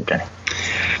 Okay.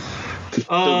 Took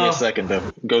me a second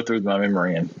to go through my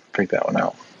memory and pick that one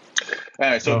out.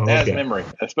 Anyway, so as memory,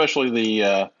 especially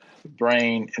the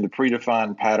brain and the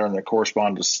predefined pattern that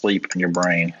corresponds to sleep in your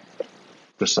brain.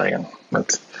 Just saying.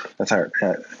 That's how it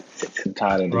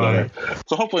tied in together.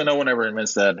 So hopefully no one ever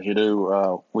invents that. If you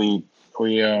do, we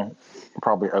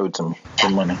probably owed some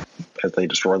money as they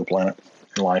destroy the planet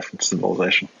and life and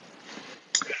civilization.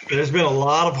 There's been a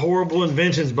lot of horrible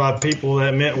inventions by people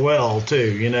that meant well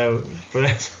too, for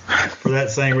that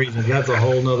same reason. That's a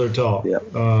whole nother talk. Yeah.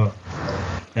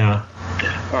 Yeah.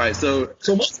 All right. So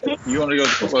what's cool? You want to go?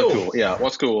 What's cool? Yeah.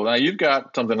 What's cool? Now you've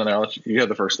got something in there. You have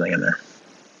the first thing in there.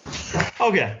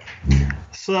 Okay.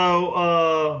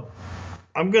 So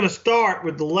I'm going to start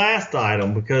with the last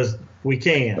item because we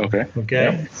can. Okay.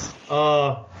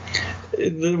 Yep.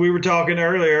 We were talking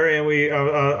earlier, and we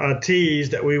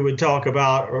teased that we would talk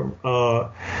about,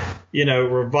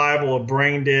 revival of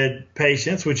brain dead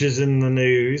patients, which is in the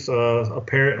news.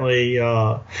 Apparently,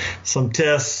 some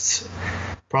tests,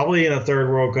 probably in a third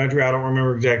world country, I don't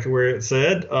remember exactly where it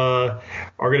said, are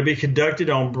going to be conducted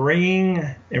on bringing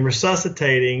and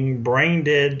resuscitating brain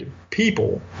dead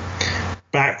people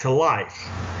back to life.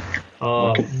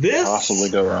 What could possibly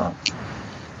go wrong?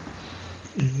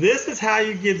 This is how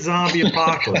you get zombie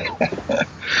apocalypse.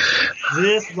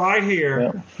 This right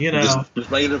here,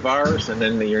 just made a virus, and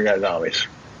then you got zombies.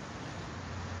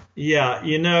 Yeah,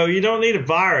 you don't need a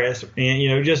virus,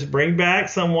 and just bring back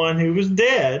someone who was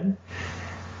dead.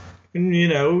 And,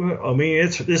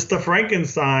 it's the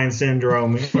Frankenstein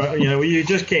syndrome. You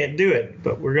just can't do it,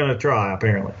 but we're going to try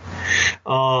apparently.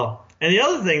 And the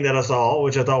other thing that I saw,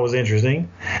 which I thought was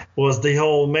interesting, was the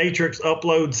whole Matrix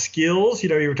upload skills. You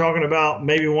were talking about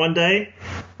maybe one day.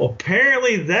 Well,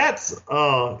 apparently that's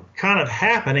kind of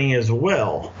happening as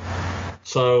well.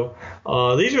 So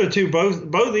these are the two,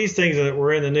 both these things that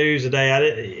were in the news today.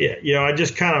 I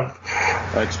just kind of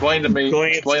explain to me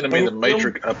the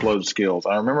Matrix upload skills.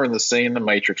 I remember in the scene in the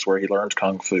Matrix where he learns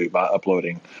kung fu by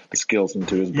uploading the skills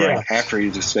into his brain after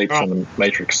he's escaped from the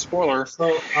Matrix. Spoiler.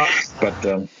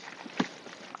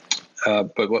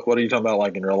 But what are you talking about,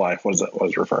 like in real life? What is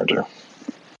it referring to?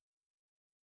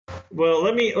 Well,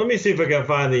 let me see if I can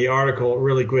find the article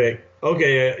really quick.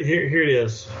 Okay, here it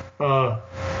is.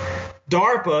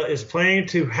 DARPA is planning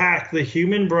to hack the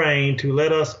human brain to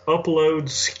let us upload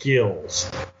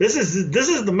skills. This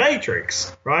is the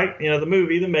Matrix, right? You know, the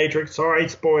movie The Matrix. Sorry,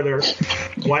 spoiler.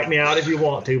 Wipe me out if you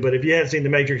want to, but if you haven't seen The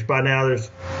Matrix by now,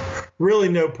 there's really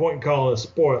no point in calling it a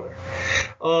spoiler.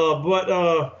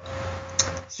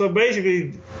 So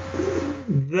basically,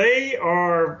 they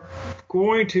are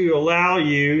going to allow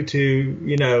you to,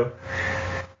 you know,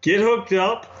 get hooked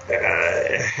up,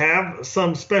 have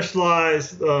some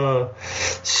specialized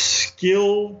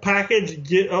skill package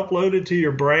get uploaded to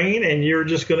your brain, and you're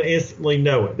just going to instantly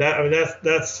know it.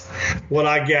 That's what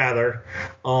I gather.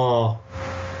 You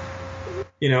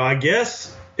know, I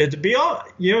guess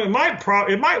it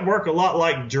might work a lot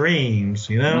like dreams.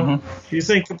 You know, Mm-hmm. you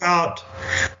think about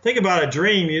a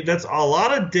dream. That's a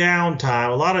lot of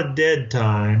downtime, a lot of dead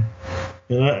time.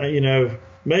 You know.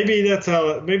 Maybe that's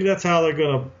how they're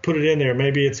going to put it in there.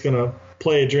 Maybe it's going to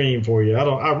play a dream for you.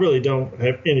 I really don't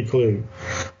have any clue.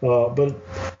 But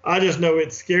I just know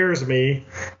it scares me,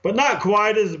 but not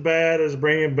quite as bad as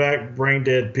bringing back brain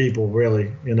dead people,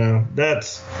 really. You know,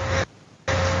 that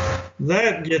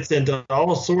gets into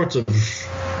all sorts of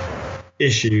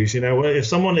issues. You know, if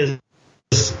someone is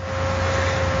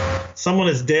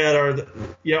dead, or,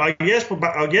 you know, I guess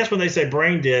when they say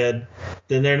brain dead,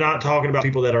 then they're not talking about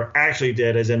people that are actually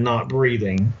dead, as in not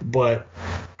breathing, but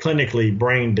clinically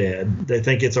brain dead. They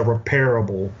think it's a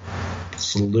repairable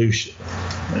solution.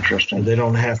 Interesting. They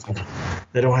don't have to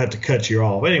cut you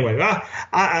off. Anyway,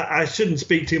 I shouldn't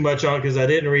speak too much on it because I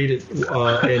didn't read it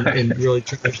and really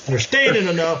understand it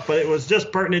enough. But it was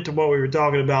just pertinent to what we were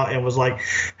talking about, and was like,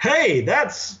 hey,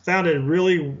 that sounded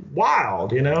really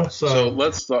wild, you know. So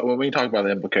let's when we talk about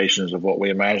the implications of what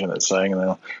we imagine it's saying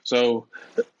now. So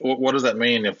what does that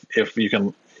mean if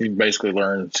you basically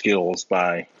learn skills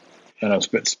by, you know,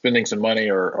 spending some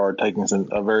money or taking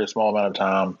a very small amount of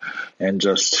time and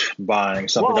just buying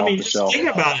something off the shelf? Think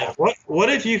about it. What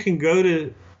if you can go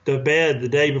to the bed the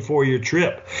day before your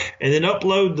trip and then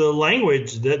upload the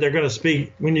language that they're going to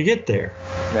speak when you get there?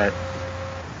 Right.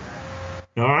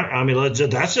 All right. I mean,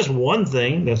 that's just one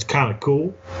thing that's kind of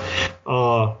cool.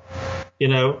 You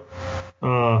know,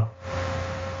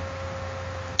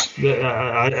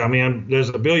 I mean, there's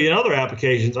a billion other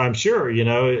applications, I'm sure. You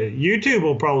know, YouTube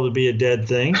will probably be a dead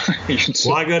thing.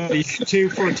 Why go to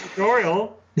YouTube for a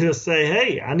tutorial? Just say,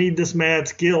 hey, I need this mad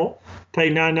skill.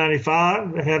 Pay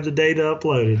 $9.95 to have the data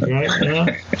uploaded,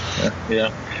 right?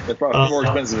 Yeah. It's probably more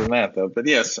expensive than that, though. But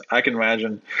yes, I can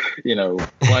imagine, you know,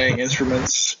 playing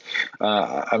instruments.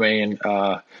 I mean,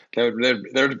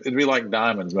 there'd be like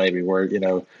diamonds, maybe, where, you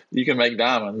know, you can make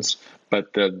diamonds,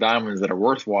 but the diamonds that are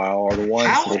worthwhile are the ones.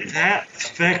 How would that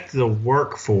affect the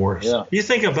workforce? Yeah. You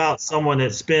think about someone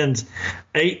that spends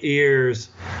 8 years,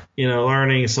 you know,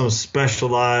 learning some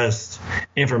specialized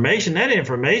information. That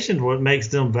information is what makes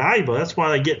them valuable. That's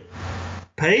why they get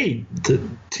paid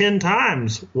 10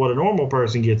 times what a normal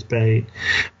person gets paid.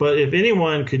 But if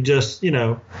anyone could just, you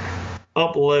know,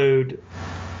 upload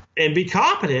and be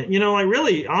competent, you know, like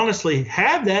really honestly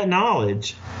have that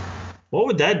knowledge, what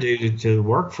would that do to the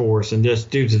workforce and just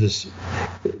do to this?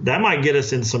 That might get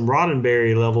us in some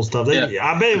Roddenberry level stuff. Yeah.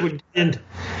 I bet it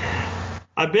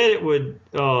would.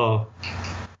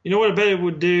 You know what I bet it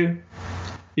would do?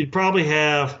 You'd probably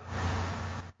have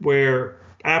where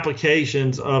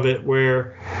applications of it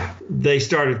where they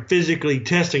started physically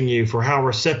testing you for how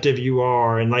receptive you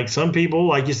are. And like some people,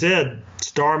 like you said,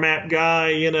 Star Map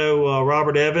guy, you know,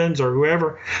 Robert Evans or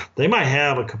whoever, they might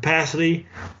have a capacity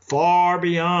far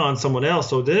beyond someone else.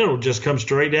 So then it'll just come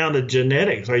straight down to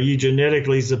genetics. Are you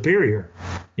genetically superior?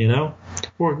 You know?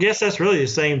 Well, I guess that's really the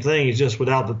same thing. It's just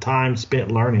without the time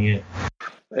spent learning it.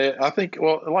 I think,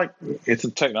 well, like it's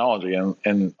a technology,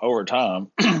 and over time,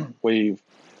 we've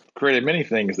created many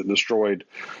things that destroyed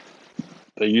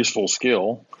the useful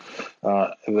skill.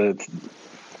 An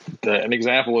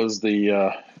example is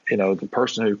the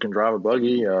person who can drive a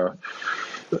buggy, or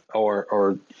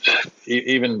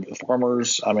even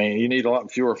farmers. I mean, you need a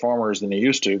lot fewer farmers than you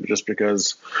used to, just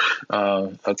because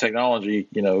of technology,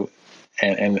 you know,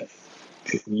 and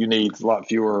you need a lot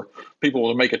fewer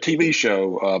people to make a TV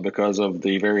show because of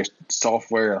the various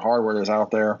software and hardware that's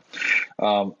out there.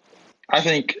 I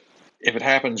think if it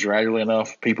happens gradually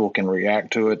enough, people can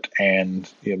react to it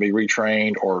and, you know, be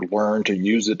retrained or learn to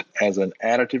use it as an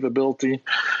additive ability.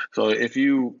 So if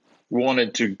you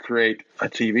wanted to create a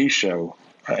TV show,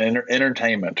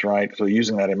 entertainment, right? So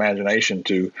using that imagination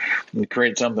to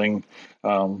create something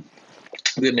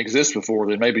didn't exist before,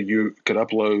 then maybe you could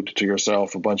upload to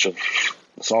yourself a bunch of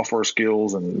software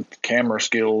skills and camera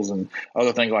skills and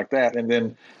other things like that. And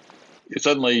then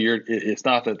suddenly it's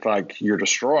not that like you're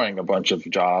destroying a bunch of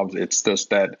jobs. It's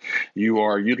just that you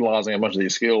are utilizing a bunch of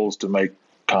these skills to make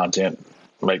content,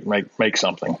 make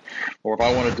something. Or if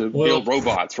I wanted to build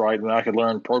robots, right, then I could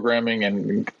learn programming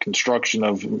and construction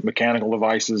of mechanical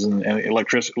devices and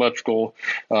electrical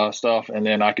stuff, and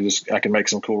then I can make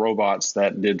some cool robots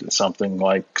that did something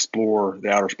like explore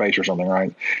the outer space or something,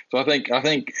 right? So I think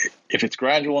if it's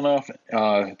gradual enough,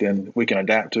 then we can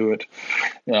adapt to it.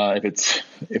 If it's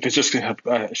just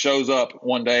shows up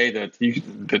one day that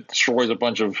destroys a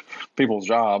bunch of people's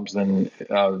jobs, then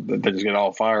they just get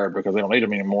all fired because they don't need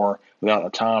them anymore without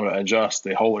the time to adjust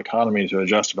the whole economy to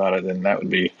adjust about it. Then that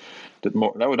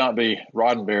would not be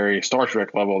Roddenberry Star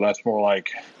Trek level. That's more like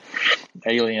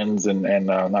aliens and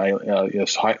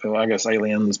yes, I guess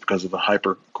aliens because of the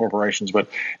hyper corporations, but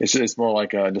it's more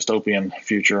like a dystopian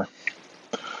future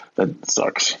that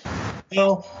sucks.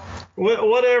 Well,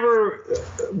 whatever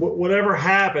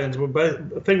happens, I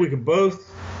think we can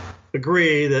both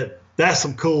agree that that's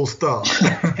some cool stuff.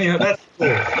 That's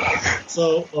cool.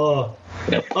 So,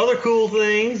 other cool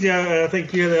things. Yeah, I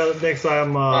think you had that next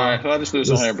time. All right, so I just threw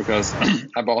this on here because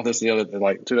I bought this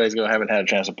like 2 days ago. I haven't had a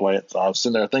chance to play it, so I was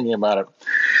sitting there thinking about it.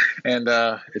 And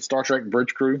it's Star Trek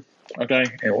Bridge Crew. Okay,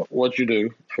 and what you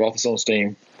do? I bought this on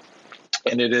Steam,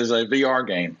 and it is a VR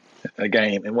game.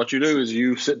 And what you do is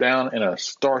you sit down in a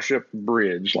starship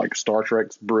bridge, like Star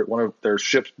Trek's one of their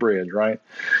ship's bridge, right?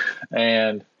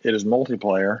 And it is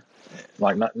multiplayer,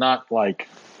 like not like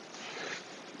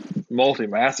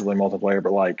massively multiplayer,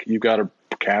 but like you've got a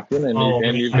captain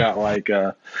and you've got like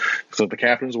so the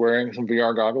captain's wearing some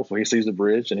VR goggles, so he sees the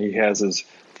bridge, and he has his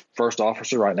first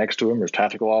officer right next to him. There's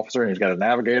tactical officer, and he's got a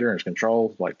navigator and his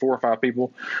controls. Like 4 or 5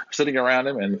 people sitting around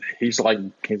him, and he's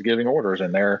giving orders,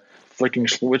 and they're flicking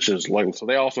switches. So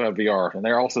they also have VR, and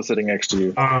they're also sitting next to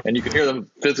you, and you can hear them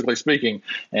physically speaking.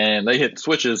 And they hit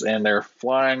switches, and they're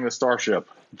flying the starship.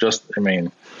 Okay,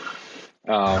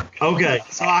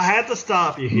 so I had to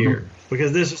stop you here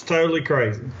because this is totally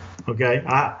crazy. Okay,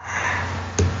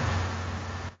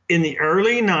 in the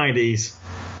early 90s,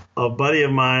 a buddy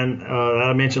of mine that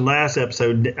I mentioned last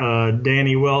episode,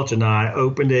 Danny Welch, and I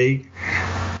opened a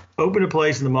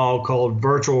place in the mall called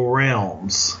Virtual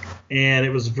Realms, and it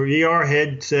was VR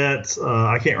headsets.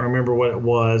 I can't remember what it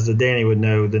was. Danny would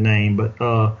know the name,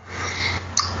 but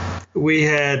we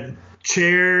had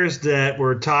chairs that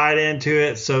were tied into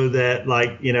it so that,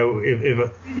 like,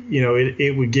 if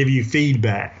it would give you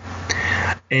feedback.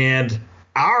 And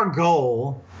our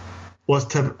goal was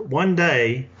to one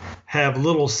day have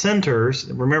little centers.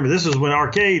 Remember, this is when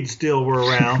arcades still were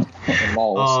around.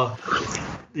 Malls.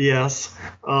 Yes.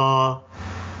 Our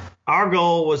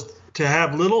goal was to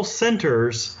have little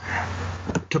centers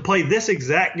to play this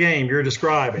exact game you're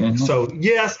describing. Mm-hmm. So,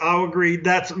 yes, I'll agree.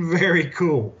 That's very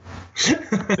cool.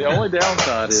 The only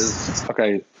downside is,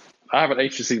 okay, I have an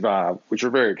HTC Vive, which are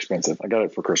very expensive. I got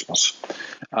it for Christmas.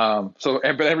 But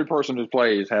every person who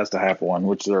plays has to have one,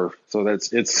 it's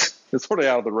sort of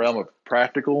out of the realm of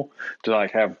practical to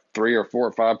like have 3 or 4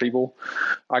 or 5 people.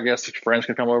 I guess if your friends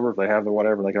can come over, if they have the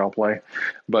whatever, they can all play.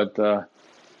 But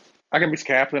I can be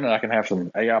captain, and I can have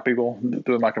some AI people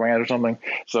doing my commands or something.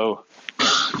 So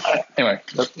anyway,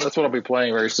 that's what I'll be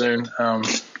playing very soon. I'm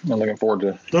looking forward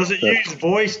to. Does it use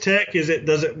voice tech? Does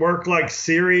it work like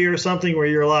Siri or something where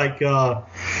you're like,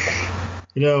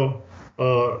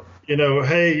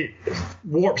 hey,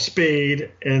 warp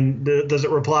speed, and does it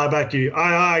reply back to you?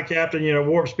 Aye, Captain.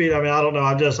 Warp speed. I mean, I don't know.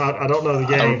 I don't know the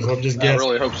game, so I'm just guessing. I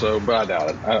really hope so, but I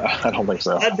doubt it. I don't think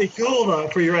so. That'd be cool though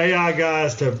for your AI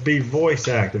guys to be voice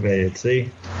activated.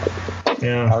 See?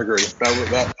 Yeah, I agree.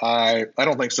 I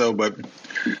don't think so, but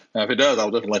if it does, I'll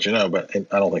definitely let you know. But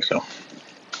I don't think so.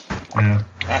 Yeah.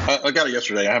 I got it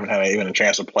yesterday. I haven't had even a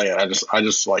chance to play it. I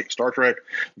just like Star Trek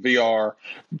VR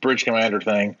Bridge Commander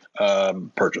thing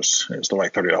purchase. It's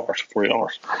like $30, $40.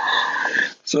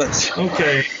 So that's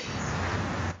okay.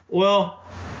 Well,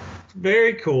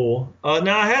 very cool.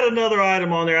 Now I had another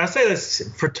item on there. I say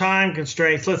this for time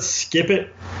constraints. Let's skip it.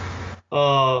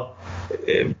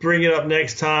 Bring it up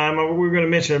next time. We're going to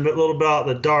mention a little about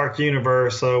the Dark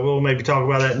Universe, so we'll maybe talk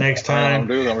about that next time.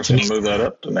 I'm just going to move that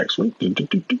up to next week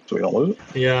so we don't lose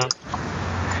it. Yeah.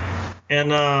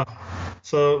 And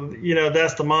so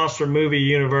that's the monster movie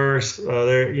universe.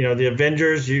 The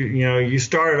Avengers. You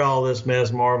started all this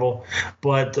mess, Marvel,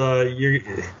 but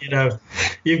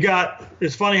you've got.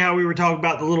 It's funny how we were talking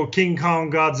about the little King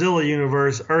Kong Godzilla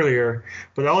universe earlier,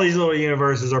 but all these little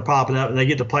universes are popping up, and they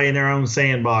get to play in their own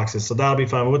sandboxes. So that'll be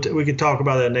fun. We can talk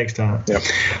about that next time. Yep.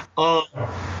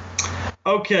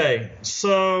 Okay,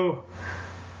 so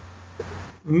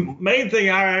main thing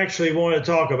I actually want to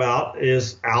talk about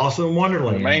is Alice in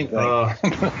Wonderland. The main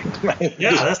thing.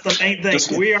 Yeah, that's the main thing.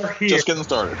 We are here. Just getting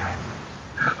started.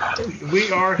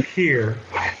 We are here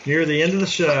near the end of the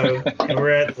show, and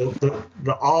we're at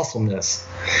the awesomeness.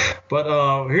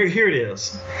 But here it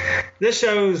is. This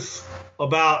show's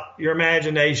about your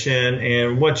imagination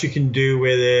and what you can do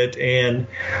with it, and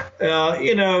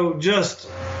just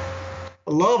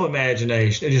love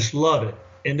imagination. I just love it.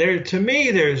 And to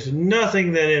me, there's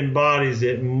nothing that embodies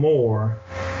it more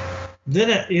than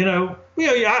it.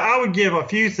 I would give a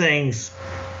few things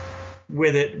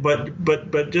with it,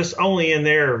 but just only in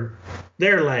their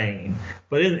lane.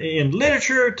 But in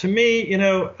literature, to me,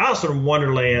 Alice in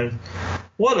Wonderland,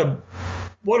 what a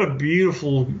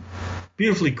beautifully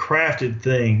crafted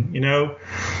thing.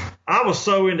 I was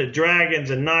so into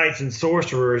dragons and knights and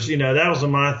sorcerers, that was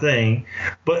my thing.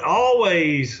 But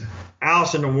always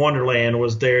Alice in Wonderland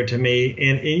was there to me,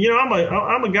 and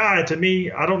I'm a guy. To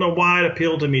me, I don't know why it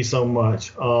appealed to me so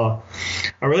much. I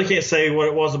really can't say what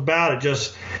it was about it.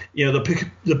 Just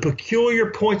the peculiar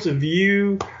points of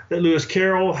view that Lewis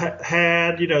Carroll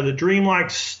had. The dreamlike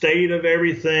state of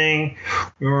everything,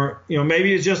 or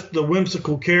maybe it's just the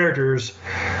whimsical characters.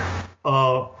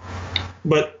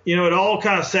 But it all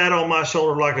kind of sat on my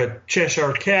shoulder like a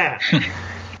Cheshire cat.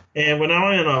 And when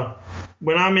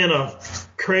I'm in a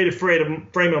creative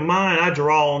frame of mind, I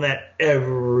draw on that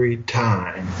every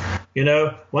time.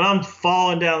 When I'm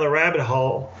falling down the rabbit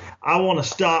hole, I want to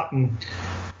stop and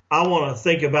I want to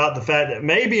think about the fact that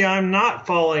maybe I'm not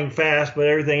falling fast, but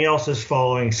everything else is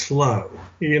falling slow.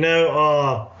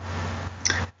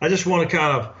 I just want to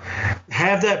kind of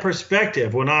have that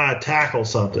perspective when I tackle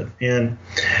something. And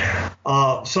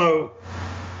so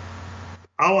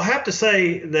I will have to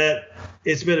say that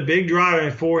it's been a big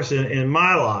driving force in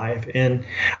my life. And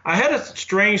I had a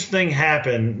strange thing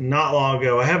happen not long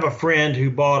ago. I have a friend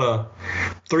who bought a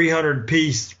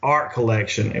 300-piece art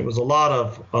collection. It was a lot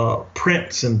of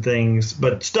prints and things,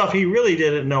 but stuff he really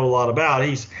didn't know a lot about.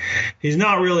 He's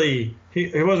not really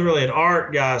he wasn't really an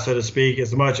art guy, so to speak,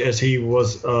 as much as he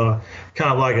was kind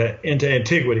of like into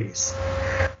antiquities.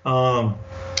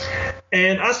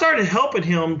 And I started helping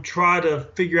him try to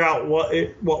figure out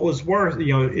what was worth.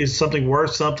 Is something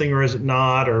worth something or is it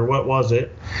not, or what was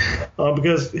it?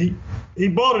 Because he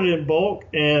bought it in bulk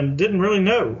and didn't really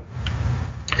know.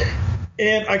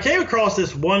 And I came across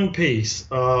this one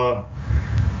piece. I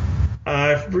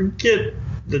forget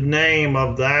the name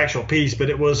of the actual piece, but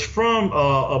it was from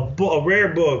a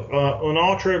rare book, Un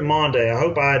Autre Monde. I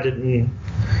hope I didn't.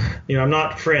 I'm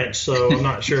not French, so I'm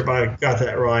not sure if I got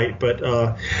that right. But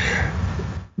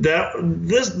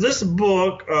this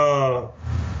book,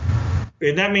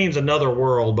 and that means another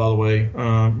world, by the way.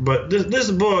 But this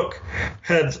book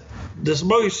had this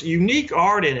most unique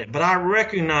art in it, but I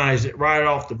recognized it right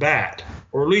off the bat,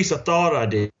 or at least I thought I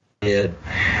did.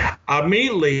 I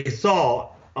immediately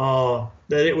thought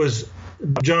that it was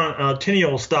John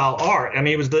Tenniel style art. I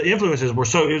mean, the influences were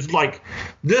so. It was like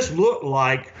this looked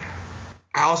like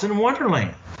Alice in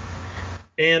Wonderland,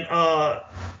 and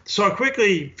so I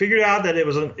quickly figured out that it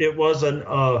was an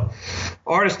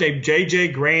artist named J.J.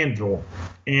 Granville,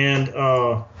 and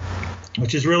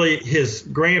which is really his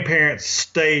grandparents'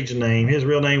 stage name. His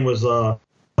real name was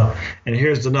and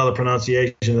here's another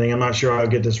pronunciation thing. I'm not sure I'll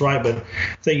get this right, but I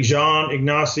think Jean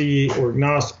Ignace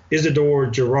Isidore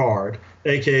Gerard,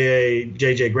 a.k.a.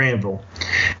 J.J. Granville.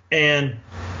 And,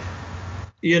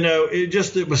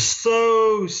 it was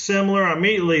so similar. I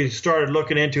immediately started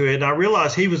looking into it, and I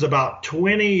realized he was about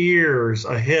 20 years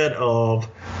ahead of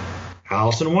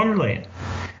Alice in Wonderland.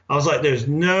 I was like, there's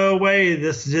no way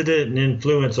this didn't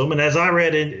influence them. And as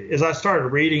I started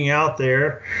reading out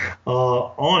there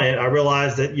on it, I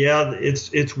realized that,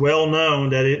 it's well known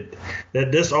that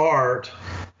this art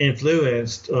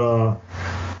influenced, Lewis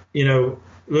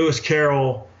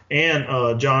Carroll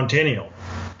and John Tenniel.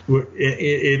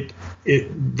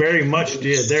 It very much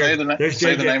did. Say the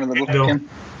name of the book again.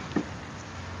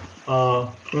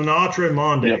 Un Autre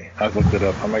Monde. Yep, I've looked it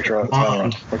up. I'll make sure I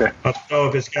found it. Okay. I don't know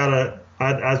if it's got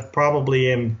I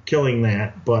probably am killing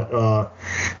that, but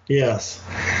yes.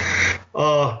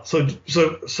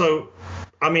 So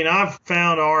I mean, I've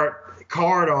found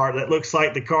card art that looks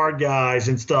like the card guys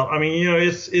and stuff. I mean,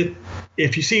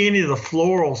 if you see any of the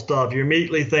floral stuff, you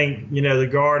immediately think, the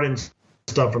garden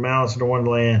stuff from Alice in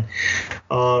Wonderland.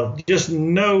 Just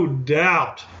no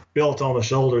doubt built on the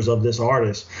shoulders of this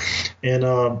artist. And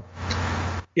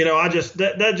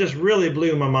that just really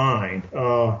blew my mind.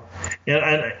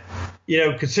 And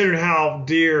considering how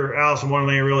dear Alice in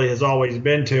Wonderland really has always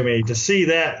been to me, to see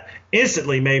that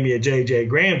instantly made me a J.J.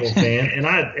 Granville fan. And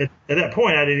at that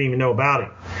point, I didn't even know about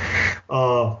him.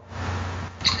 You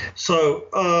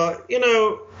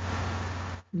know,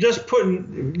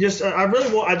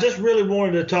 I just really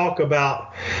wanted to talk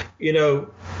about, you know,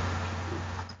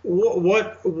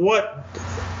 what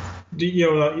do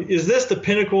you know, is this the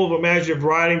pinnacle of imaginative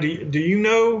writing? Do you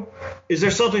know, is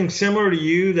there something similar to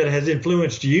you that has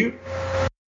influenced you?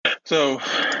 So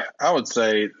I would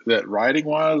say that writing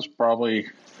wise, probably,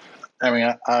 I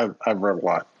mean, I've read a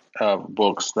lot of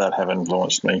books that have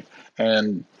influenced me,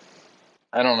 and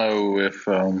I don't know if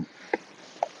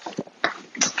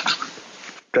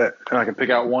that I can pick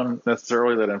out one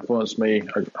necessarily that influenced me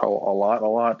a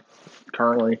lot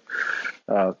currently.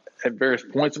 At various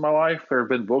points in my life, there have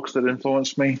been books that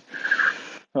influenced me,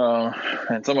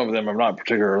 and some of them are not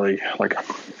particularly like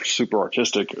super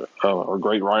artistic or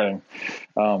great writing,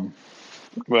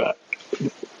 but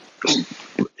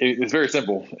it's very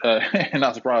simple and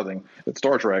not surprising. It's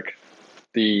Star Trek,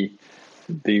 the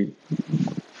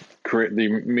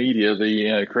media,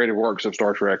 the creative works of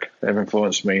Star Trek have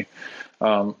influenced me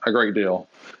a great deal.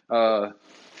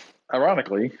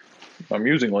 Ironically,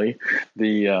 amusingly,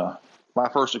 my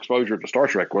first exposure to Star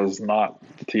Trek was not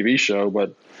the TV show,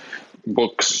 but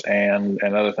books and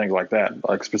other things like that.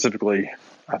 Like specifically,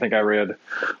 I think I read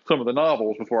some of the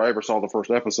novels before I ever saw the first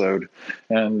episode,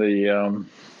 and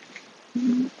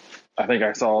I think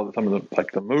I saw some of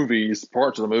the movies,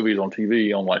 parts of the movies on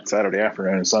TV on like Saturday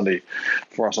afternoon and Sunday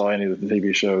before I saw any of the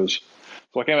TV shows.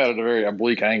 So I came at it at a very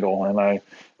oblique angle, and I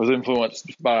was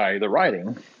influenced by the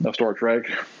writing of Star Trek,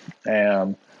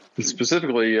 and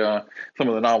specifically some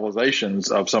of the novelizations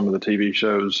of some of the TV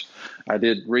shows I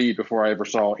did read before I ever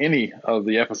saw any of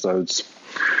the episodes.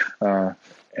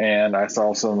 And I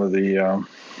saw some of the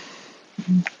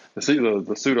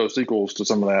pseudo sequels to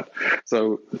some of that.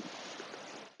 So if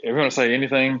you're going to say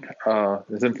anything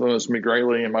that's influenced me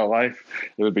greatly in my life,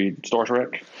 it would be Star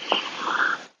Trek.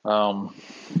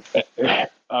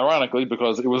 Ironically,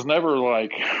 because it was never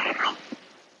like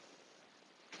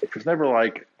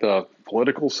the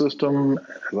political system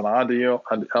as an ideal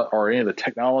or any of the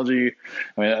technology.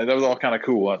 I mean, that was all kind of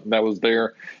cool. That was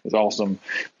there. It's awesome.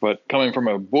 But coming from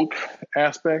a book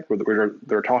aspect where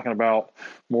they're talking about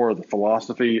more of the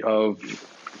philosophy of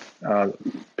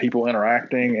people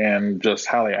interacting and just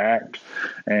how they act,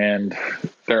 and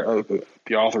the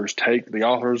author's take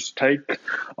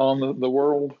on the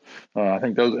world. I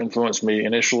think those influenced me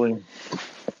initially.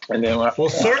 And then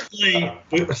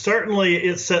certainly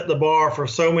it set the bar for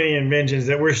so many inventions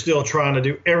that we're still trying to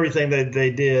do everything that they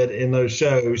did in those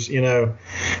shows. You know,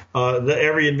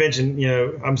 every invention. You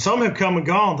know, some have come and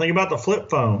gone. Think about the flip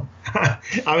phone. I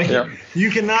mean, You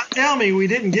cannot tell me we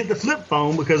didn't get the flip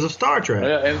phone because of Star Trek.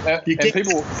 Yeah, and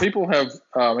people have.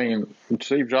 I mean,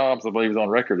 Steve Jobs, I believe, is on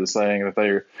record as saying that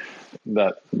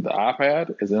the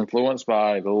iPad is influenced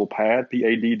by the little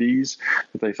PADDs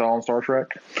that they saw in Star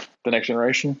Trek, The Next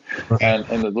Generation, and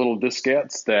the little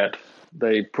diskettes that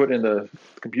they put in the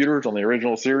computers on the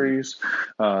original series.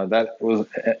 That was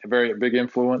a very big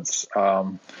influence.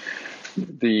 Do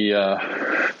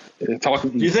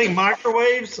you think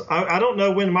microwaves? I don't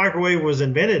know when microwave was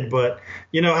invented, but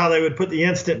you know how they would put the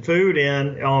instant food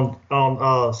in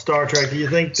on Star Trek. Do you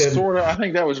think that? Sort of. I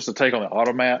think that was just a take on the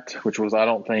automat, which was, I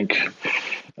don't think,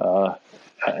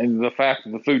 and the fact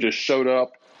that the food just showed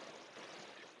up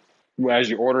as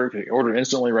you order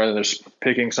instantly rather than just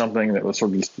picking something that was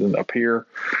sort of just appear.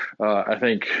 I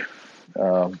think.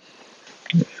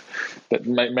 That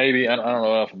maybe, I don't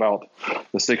know enough about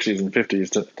the 60s and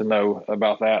 50s to know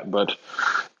about that, but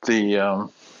the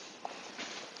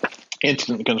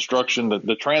instant construction,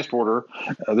 the transporter,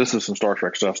 this is some Star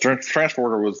Trek stuff.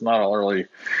 Transporter was not early.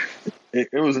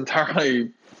 It was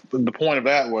entirely, the point of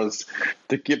that was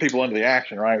to get people into the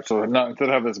action, right? So instead of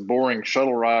having this boring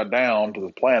shuttle ride down to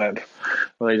the planet,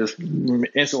 they just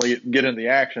instantly get into the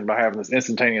action by having this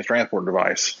instantaneous transport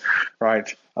device,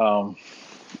 right?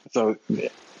 So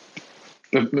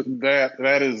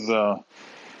that is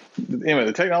anyway.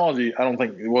 The technology, I don't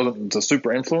think it wasn't a super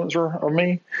influencer of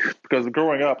me, because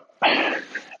growing up,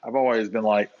 I've always been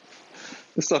like,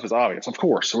 this stuff is obvious. Of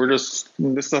course, this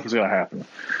stuff is going to happen.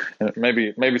 And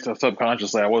maybe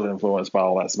subconsciously I was influenced by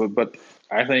all that stuff. But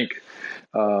I think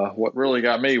what really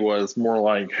got me was more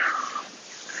like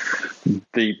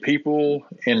the people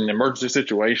in emergency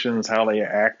situations, how they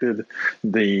acted,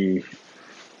 the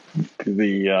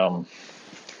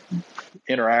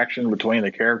interaction between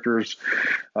the characters.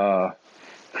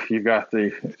 You've got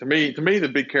to me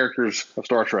the big characters of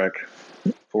Star Trek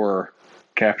were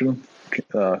Captain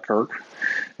Kirk,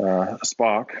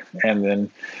 Spock, and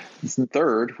then the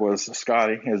third was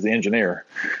Scotty as the engineer,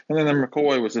 and then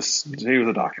McCoy was he was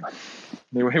a doctor.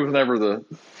 He was never the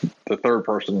third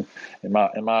person in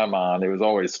my mind. It was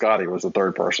always Scotty was the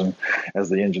third person as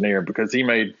the engineer, because he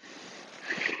was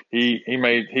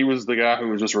the guy who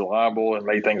was just reliable and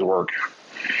made things work.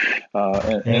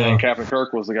 And then Captain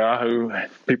Kirk was the guy who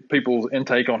people's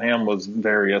intake on him was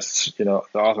various. The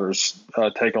authors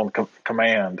take on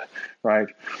command, right?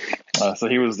 So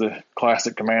he was the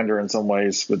classic commander in some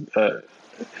ways, but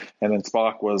and then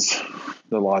Spock was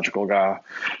the logical guy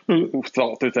who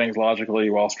thought through things logically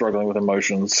while struggling with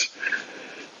emotions,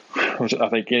 which I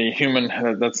think any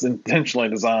human that's intentionally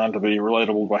designed to be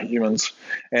relatable by humans.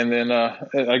 And then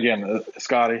again,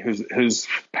 Scotty, who's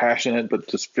passionate but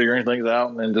just figuring things out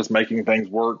and then just making things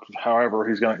work however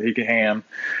he can.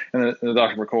 And then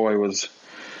Dr. McCoy was,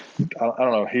 I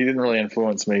don't know, he didn't really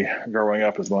influence me growing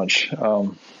up as much.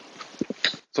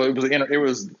 So it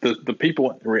was the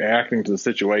people reacting to the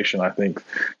situation, I think,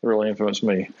 really influenced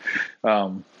me.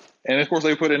 And of course,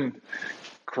 they put in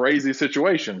crazy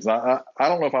situations. I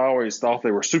don't know if I always thought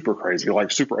they were super crazy,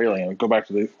 like super alien. Go back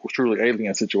to the truly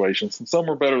alien situations, and some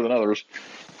were better than others.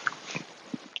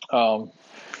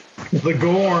 The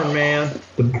Gorn, man.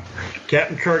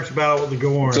 Captain Kirk's battle with the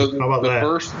Gorn. So how about that?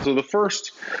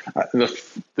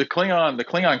 The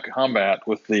Klingon combat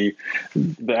with the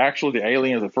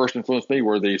aliens that first influenced me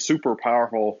were the super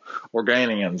powerful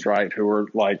Organians, right? Who were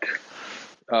like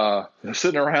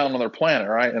sitting around on their planet,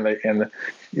 right? And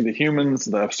the humans,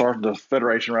 the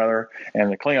Federation rather,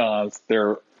 and the Klingons,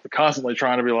 they're constantly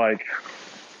trying to be like,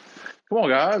 come on,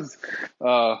 guys,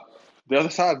 the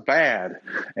other side's bad,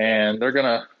 and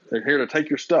they're here to take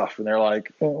your stuff. And they're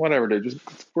like, oh, whatever, dude,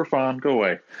 we're fine, go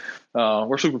away.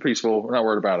 We're super peaceful, we're not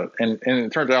worried about it. And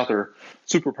it turns out they're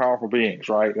super powerful beings,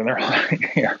 right? And they're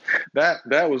like, yeah,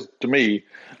 that was to me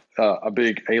a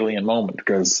big alien moment,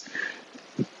 because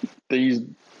these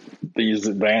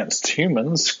advanced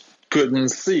humans couldn't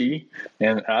see,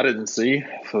 and I didn't see,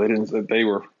 so they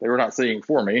were not seeing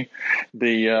for me.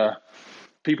 The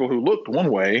people who looked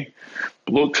one way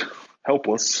looked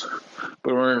helpless,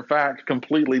 but were in fact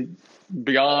completely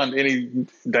beyond any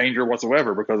danger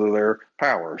whatsoever because of their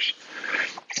powers.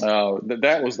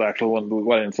 That was actually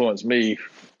what influenced me,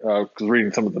 because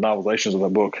reading some of the novelizations of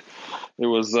that book. It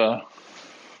was the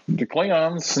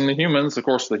Klingons and the humans. Of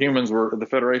course, the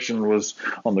Federation was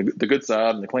on the good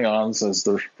side, and the Klingons, as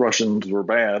the Russians, were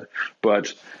bad.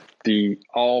 But the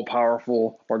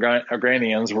all-powerful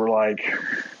Organians were like,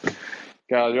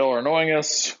 guys, y'all are annoying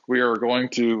us. We are going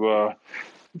to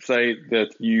say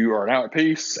that you are now at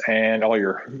peace, and all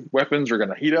your weapons are going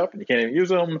to heat up, and you can't even use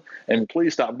them. And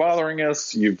please stop bothering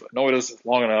us. You've annoyed us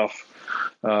long enough.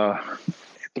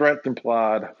 Threat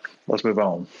implied. Let's move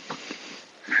on.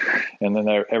 And then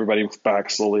everybody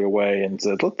backed slowly away and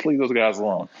said, let's leave those guys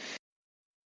alone.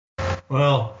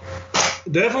 Well,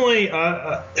 definitely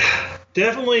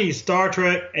Star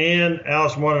Trek and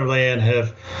Alice in Wonderland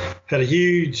have had a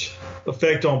huge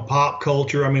effect on pop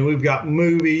culture. I mean, we've got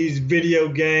movies, video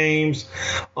games.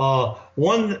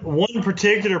 One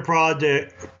particular product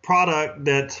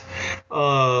that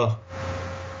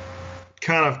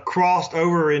kind of crossed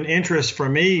over in interest for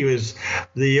me was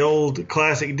the old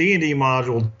classic D&D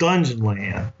module, Dungeon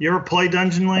Land. You ever play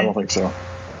Dungeon Land? I don't think so.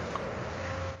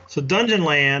 So Dungeon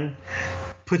Land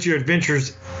puts your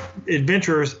adventurers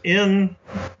in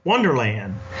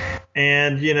Wonderland.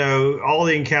 And, all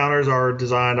the encounters are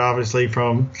designed, obviously,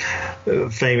 from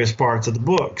famous parts of the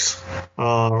books.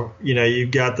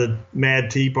 You've got the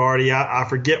Mad Tea Party. I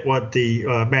forget what the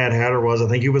Mad Hatter was. I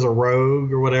think he was a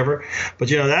rogue or whatever. But,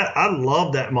 that I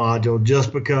love that module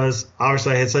just because,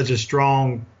 obviously, I had such a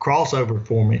strong crossover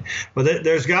for me. But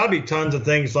there's got to be tons of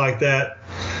things like that.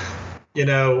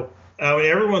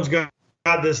 Everyone's got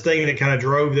this thing that kind of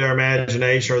drove their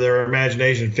imagination, or their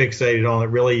imagination fixated on it,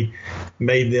 really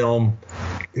made them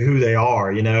who they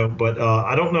are, But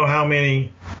I don't know how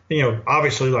many,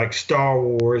 obviously like Star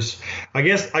Wars. I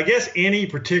guess any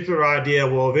particular idea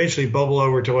will eventually bubble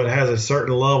over to it has a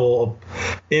certain level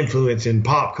of influence in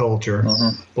pop culture.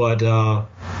 But,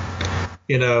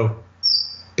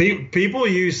 people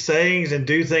use sayings and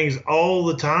do things all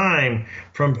the time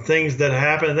from things that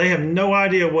happen. They have no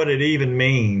idea what it even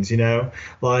means,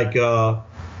 like, the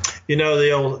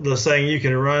saying, you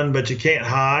can run, but you can't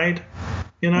hide,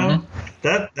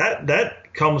 that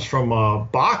comes from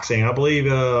boxing. I believe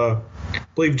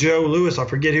Joe Louis, I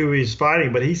forget who he's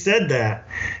fighting, but he said that.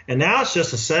 And now it's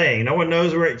just a saying. No one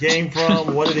knows where it came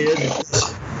from, what it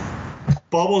is.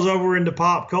 bubbles over into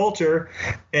pop culture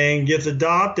and gets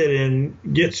adopted and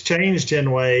gets changed in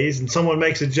ways, and someone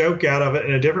makes a joke out of it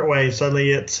in a different way,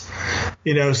 suddenly it's,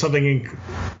 something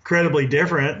incredibly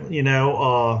different. What's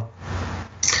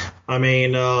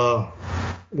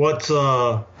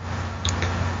that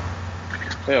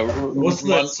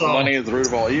song? Money is the root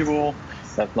of all evil.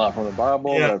 That's not from the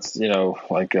Bible. Yeah. That's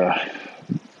like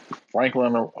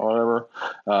Franklin or whatever.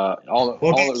 All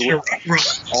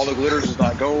the glitters is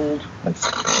not gold. That's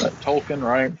Tolkien,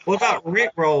 right? What about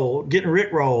getting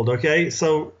Rickrolled? Okay,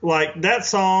 so like that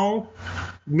song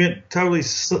meant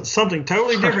something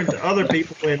totally different to other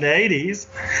people in the 80s,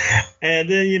 and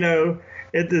then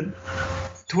at the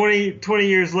 20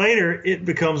 years later, it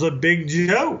becomes a big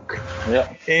joke.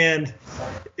 Yeah. And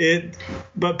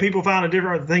but people found a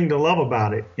different thing to love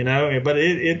about it, but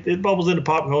it bubbles into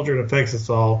pop culture and affects us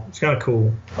all. It's kind of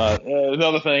cool.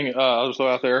 Another thing I'll just throw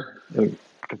out there, the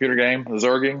computer game,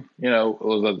 Zerging,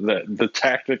 the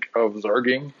tactic of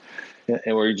Zerging,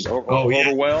 and where you just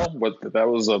overwhelm. But that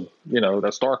was that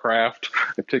StarCraft,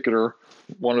 in particular,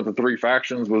 one of the three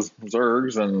factions was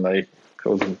Zergs, and they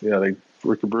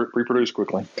reproduce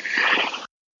quickly.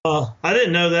 I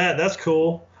didn't know that. That's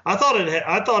cool. I thought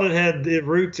it had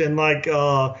roots in like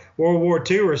World War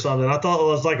II or something. I thought it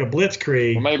was like a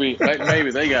blitzkrieg. Well, maybe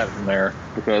they got it from there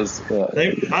because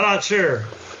I'm not sure.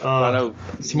 I know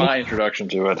my introduction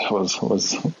to it was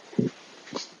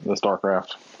the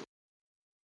StarCraft.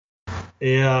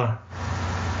 Yeah.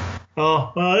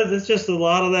 Oh, well, it's just a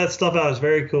lot of that stuff out. It's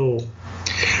very cool.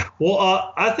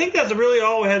 Well, I think that's really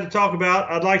all we had to talk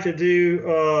about. I'd like to do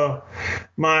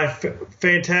my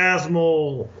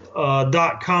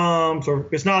phantasmal.com. So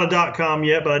it's not a .com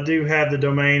yet, but I do have the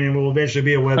domain, and will eventually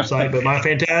be a website. But my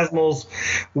Phantasmal's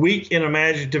Week in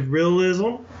Imaginative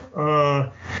Realism. If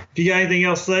you got anything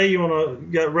else to say, you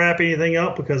want to wrap anything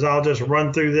up, because I'll just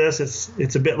run through this.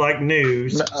 It's a bit like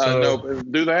news. No,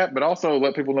 do that, but also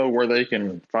let people know where they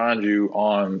can find you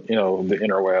on the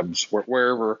interwebs,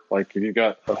 wherever. Like if you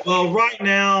got. Well, right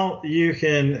now you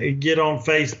can get on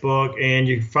Facebook and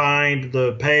you find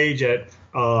the page at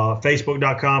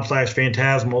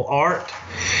facebook.com/phantasmalart.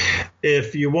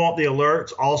 If you want the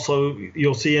alerts, also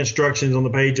you'll see instructions on the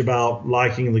page about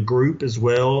liking the group as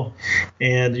well,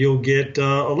 and you'll get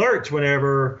alerts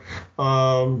whenever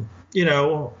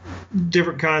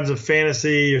different kinds of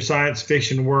fantasy or science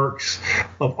fiction works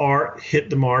of art hit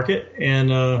the market.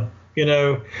 And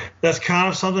that's kind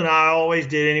of something I always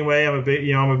did anyway.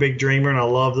 I'm a big dreamer, and I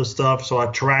love this stuff. So I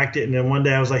tracked it, and then one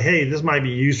day I was like, hey, this might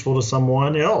be useful to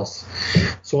someone else.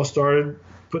 So I started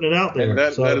putting it out there. And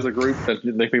that is a group that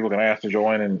people can ask to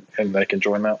join, and they can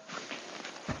join that.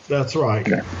 That's right.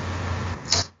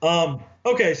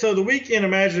 Okay, so the Week in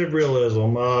Imaginative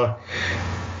Realism.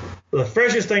 The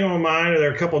freshest thing on my mind are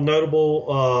there are a couple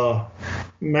notable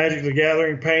Magic the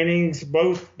Gathering paintings,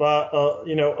 both by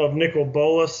of Nicol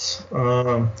Bolas,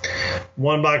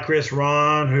 one by Chris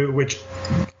Ron, which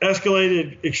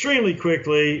escalated extremely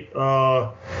quickly.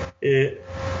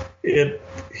 It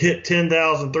hit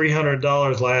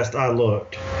 $10,300 last I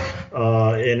looked,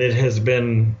 and it has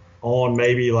been on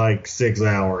maybe like 6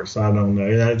 hours. I don't know.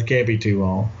 It can't be too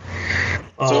long.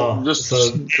 So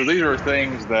these are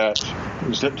things that.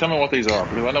 Just tell me what these are,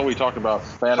 because I know we talked about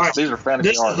fantasy. Right. These are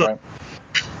fantasy art, right?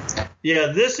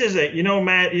 Yeah, this is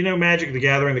Magic the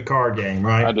Gathering, the card game,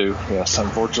 right? I do. Yes,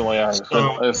 unfortunately,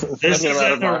 this is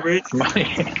an original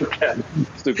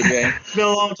stupid game. It's been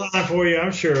a long time for you,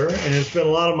 I'm sure, and it's been a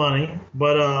lot of money.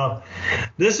 But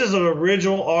this is an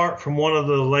original art from one of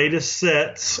the latest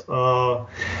sets.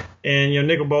 And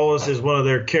Nicol Bolas is one of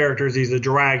their characters. He's a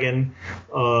dragon,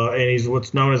 and he's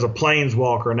what's known as a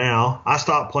planeswalker now. I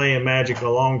stopped playing Magic a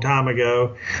long time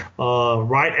ago.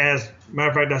 Matter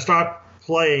of fact, I stopped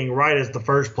playing right as the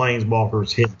first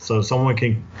planeswalkers hit, so someone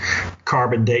can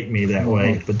carbon date me that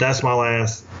way. But that's the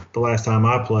last time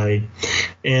I played.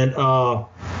 And so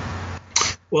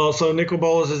Nicol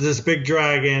Bolas is this big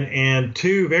dragon, and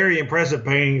two very impressive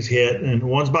paintings hit, and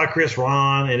one's by Chris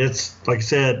Ron, and it's, like I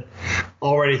said,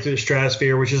 already through the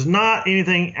stratosphere, which is not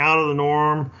anything out of the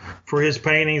norm for his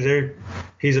paintings.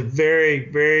 He's a very,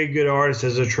 very good artist,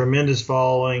 has a tremendous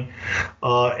following.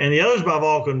 And the other's by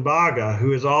Vulcan Baga,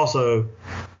 who is also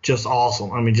just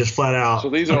awesome. I mean, just flat out. So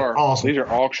these are awesome. These are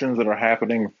auctions that are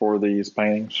happening for these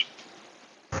paintings.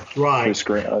 Right.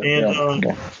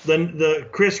 The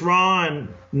Chris Ron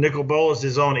Nicol Bolas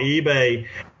is on eBay,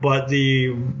 but the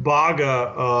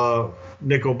Baga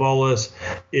Nicol Bolas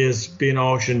is being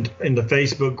auctioned in the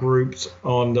Facebook groups.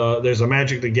 There's a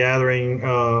Magic the Gathering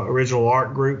original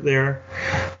art group there.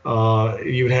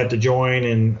 You would have to join,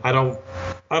 and I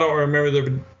I don't remember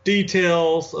the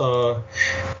details.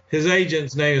 His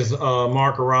agent's name is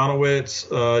Mark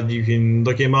Aronowitz. You can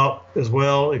look him up as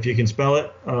well if you can spell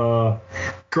it.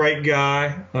 Great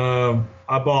guy.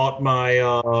 I bought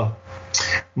my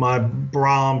my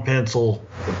Brahm pencil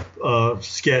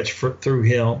sketch through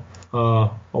him a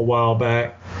while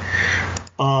back.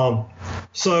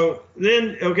 So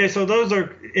those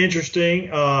are interesting.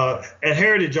 At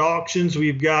Heritage Auctions,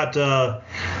 we've got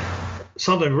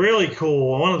something really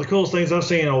cool. One of the coolest things I've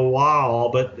seen in a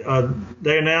while, but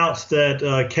they announced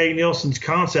that Kay Nielsen's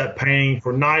concept painting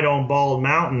for Night on Bald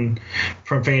Mountain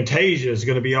from Fantasia is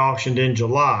going to be auctioned in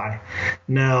July.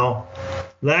 Now,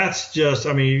 that's just,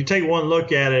 you take one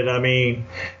look at it.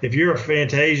 If you're a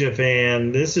Fantasia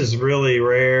fan, this is really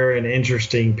rare and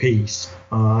interesting piece.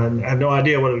 I have no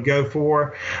idea what it would go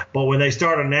for, but when they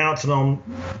start announcing them,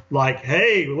 like,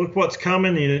 hey, look what's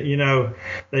coming, they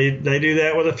do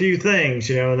that with a few things,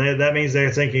 and that means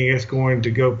they're thinking it's going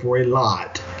to go for a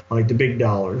lot, like the big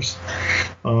dollars.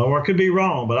 Or it could be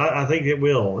wrong, but I think it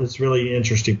will. It's a really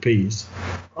interesting piece.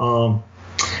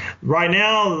 Right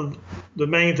now, the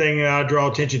main thing I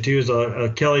draw attention to is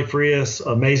a Kelly Frias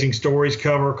Amazing Stories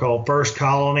cover called First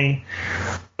Colony.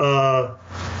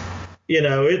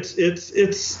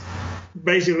 It's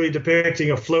basically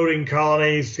depicting a floating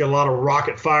colony. It's got a lot of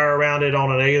rocket fire around it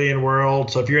on an alien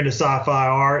world. So if you're into sci-fi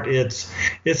art, it's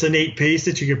a neat piece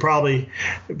that you could probably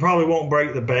won't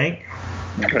break the bank.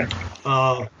 Okay.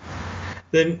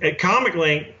 Then at Comic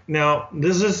Link, now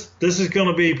this is going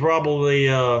to be probably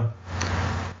an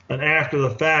after the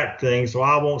fact thing, so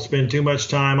I won't spend too much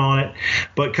time on it.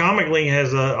 But Comic Link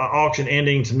has an auction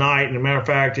ending tonight, and as a matter of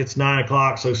fact, it's 9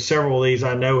 o'clock, so several of these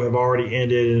I know have already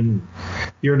ended, and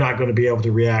you're not going to be able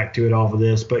to react to it off of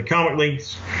this. But Comic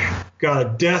Link's got a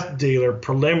Death Dealer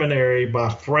preliminary by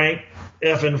Frank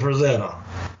effing Frazetta.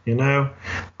 When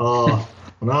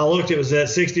I looked, it was at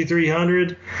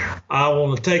 6,300. I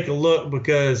want to take a look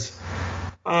because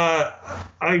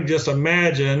I just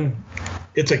imagine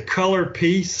it's a color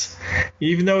piece.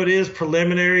 Even though it is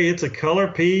preliminary, it's a color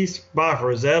piece by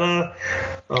Frazetta.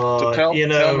 Tell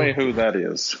me who that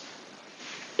is.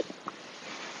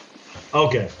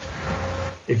 Okay.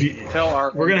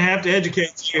 We're going to have to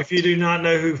educate you if you do not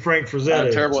know who Frank Frazetta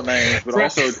is. Terrible names, but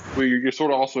you're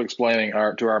sort of also explaining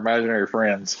to our imaginary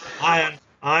friends. I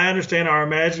understand our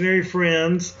imaginary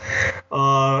friends, who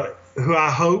I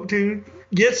hope to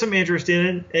get some interest in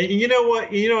it. And you know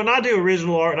what? And I do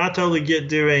original art, and I totally get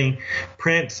doing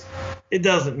prints. It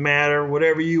doesn't matter.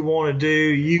 Whatever you want to do,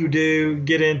 you do.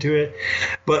 Get into it.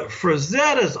 But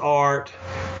Frazetta's art,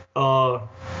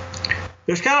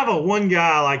 there's kind of a one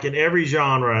guy, like in every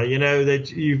genre,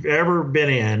 that you've ever been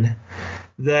in,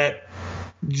 that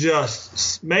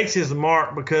just makes his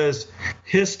mark because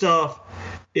his stuff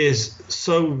is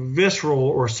so visceral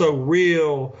or so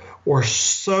real or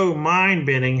so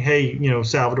mind-bending, hey,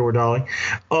 Salvador Dali,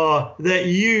 that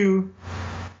you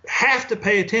have to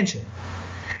pay attention.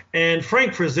 And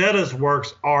Frank Frazetta's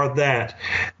works are that.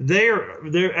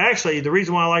 They're actually, the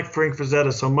reason why I like Frank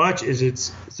Frazetta so much is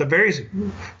it's the very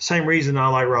same reason I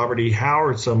like Robert E.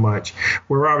 Howard so much.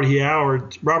 Where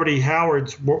Robert E.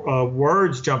 Howard's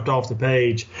words jumped off the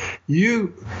page,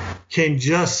 you can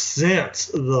just sense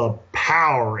the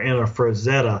power in a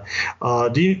Frazetta.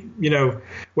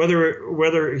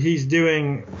 Whether he's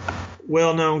doing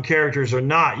well-known characters or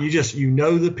not, you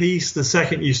know the piece the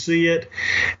second you see it,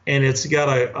 and it's got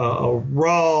a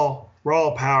raw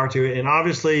power to it. And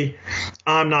obviously,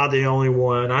 I'm not the only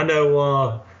one. I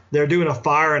know they're doing a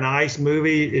Fire and Ice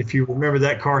movie, if you remember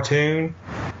that cartoon,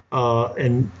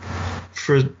 and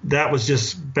that was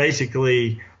just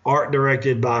basically art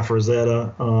directed by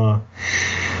Frazetta.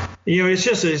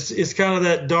 It's kind of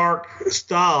that dark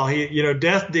style.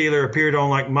 Death Dealer appeared on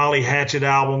like Molly Hatchet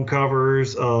album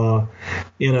covers.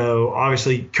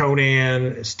 Obviously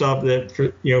Conan stuff that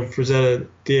Frazetta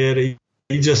did.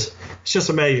 It's just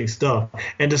amazing stuff.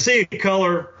 And to see a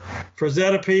color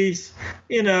Frazetta piece,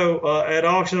 at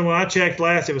auction when I checked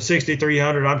last, it was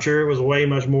 6,300. I'm sure it was way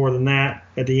much more than that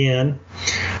at the end.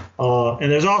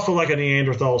 And there's also like a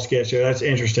Neanderthal sketch there. That's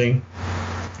interesting.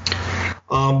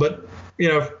 But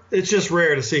it's just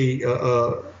rare to see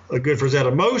a good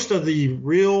Frazetta. Most of the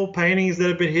real paintings that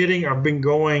have been hitting have been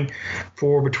going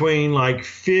for between like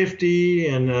 50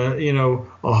 and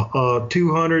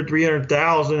 200,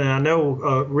 300,000. And I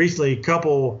know recently a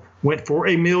couple went for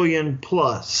 $1 million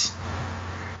plus.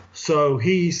 So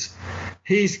he's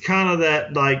kind of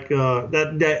that like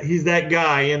that he's that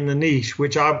guy in the niche,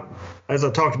 which as I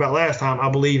talked about last time, I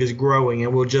believe is growing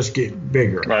and will just get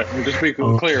bigger. Right. And just be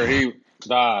clear, he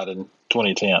died in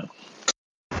 2010.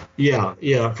 Yeah.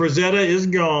 Frazetta is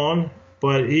gone.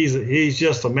 but he's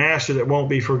just a master that won't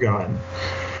be forgotten.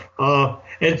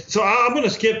 And so I'm going to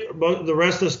skip the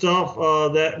rest of the stuff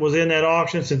that was in that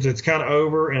auction since it's kind of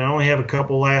over, and I only have a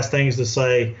couple last things to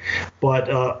say. But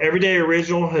Everyday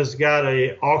Original has got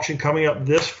a auction coming up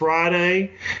this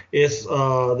Friday. It's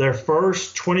their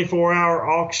first 24-hour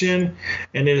auction,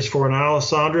 and it is for an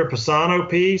Alessandra Pisano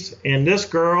piece. And this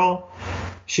girl,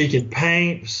 she can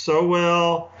paint so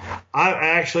well. I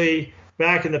actually,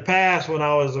 back in the past when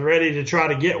I was ready to try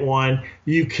to get one,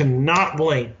 you cannot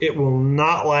blink. It will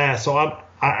not last. So I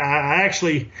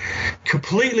actually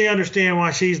completely understand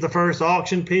why she's the first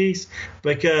auction piece,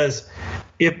 because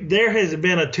if there has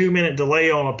been a 2-minute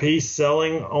delay on a piece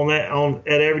selling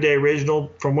at Everyday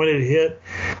Original from when it hit,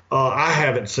 I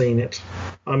haven't seen it.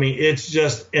 I mean, it's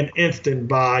just an instant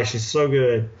buy. She's so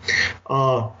good.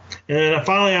 And then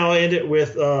finally, I'll end it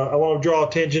with I want to draw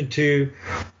attention to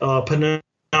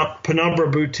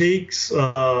Penumbra Boutiques.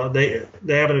 They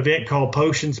have an event called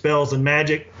Potion, Spells, and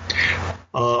Magic.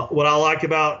 What I like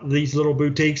about these little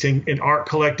boutiques and art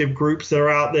collective groups that are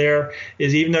out there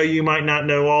is, even though you might not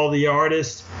know all the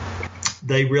artists,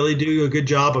 they really do a good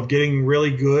job of getting really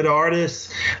good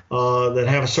artists that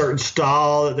have a certain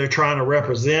style that they're trying to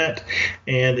represent.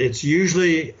 And it's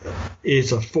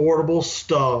affordable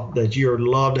stuff that you'd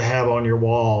love to have on your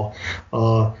wall.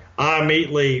 I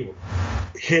immediately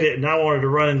hit it, and I wanted to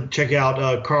run and check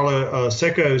out Carla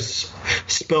Secco's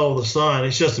Spell of the Sun.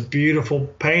 It's just a beautiful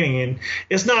painting, and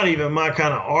it's not even my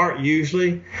kind of art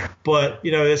usually, but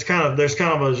there's kind of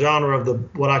a genre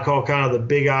of what I call kind of the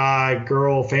big eye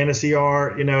girl fantasy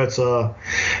art. It's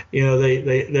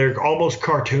they're almost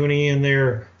cartoony in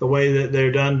the way that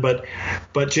they're done, but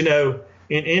in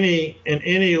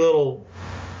any little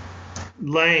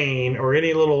lane or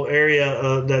any little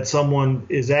area that someone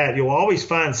is at, you'll always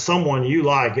find someone you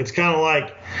like. It's kind of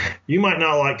like, you might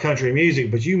not like country music,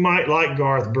 but you might like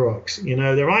Garth Brooks.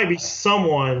 There might be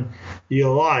someone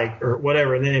you like or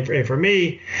whatever. And then for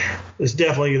me, it's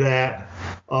definitely that.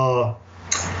 A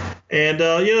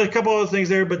couple other things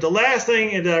there, but the last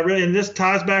thing that and this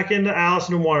ties back into Alice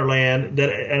in Wonderland,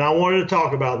 and I wanted to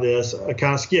talk about this. I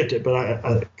kind of skipped it, but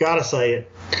I gotta say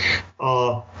it.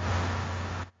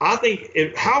 I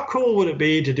think how cool would it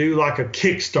be to do like a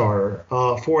Kickstarter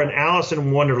for an Alice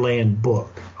in Wonderland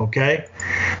book? Okay,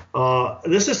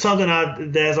 this is something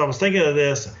as I was thinking of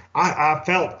this, I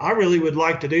felt I really would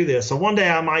like to do this. So one day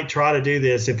I might try to do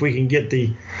this if we can get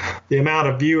the amount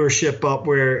of viewership up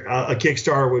where a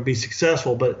Kickstarter would be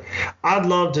successful. But I'd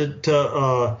love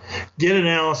to get an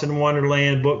Alice in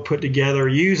Wonderland book put together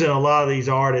using a lot of these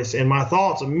artists. And my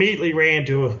thoughts immediately ran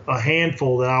to a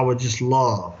handful that I would just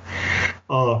love.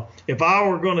 If I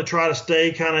were going to try to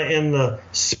stay kind of in the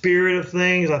spirit of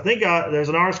things, I think there's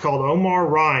an artist called Omar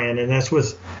Ryan, and that's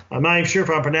with, I'm not even sure if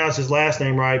I pronounced his last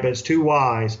name right, but it's 2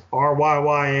 Y's,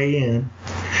 Ryyyan.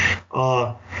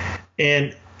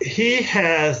 And he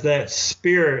has that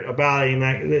spirit about him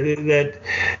that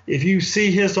if you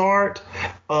see his art,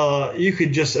 you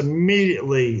could just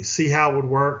immediately see how it would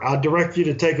work. I direct you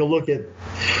to take a look at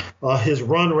his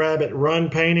Run Rabbit Run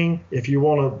painting if you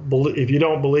don't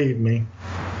believe me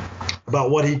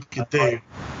about what he could do.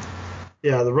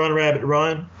 Yeah, the Run Rabbit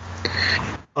Run.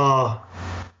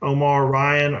 Omar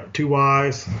Ryan, 2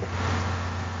 Y's.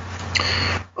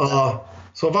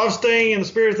 So if I was staying in the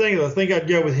spirit of things, I think I'd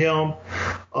go with him.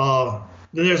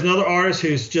 Then there's another artist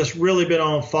who's just really been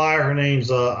on fire. Her name's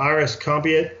Iris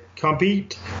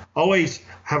Compiet. Always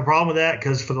have a problem with that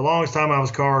because for the longest time I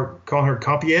was calling her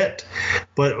Compiet.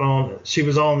 But she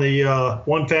was on the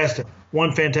One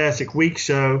Fantastic Week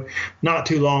show not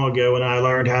too long ago, and I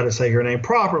learned how to say her name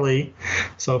properly.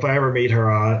 So if I ever meet her,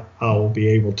 I will be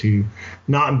able to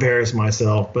not embarrass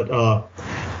myself. But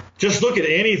just look at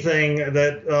anything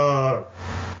that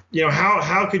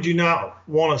how could you not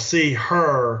want to see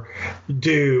her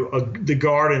do the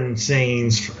garden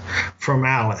scenes from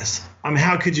Alice? I mean,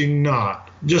 how could you not?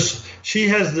 Just she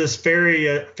has this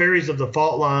Fairies of the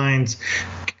Fault Lines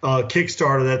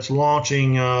Kickstarter that's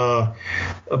launching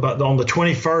about on the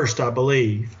 21st, I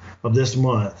believe, of this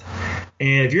month.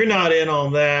 And if you're not in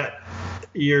on that,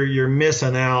 you're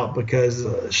missing out because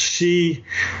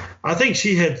I think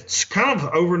she had kind of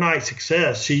overnight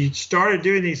success. She started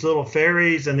doing these little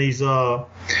fairies and these little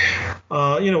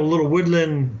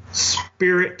woodland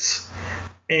spirits,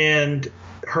 and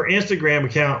her Instagram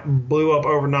account blew up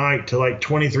overnight to like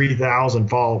 23,000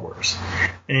 followers.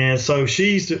 And so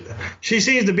she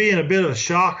seems to be in a bit of a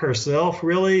shock herself,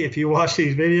 really, if you watch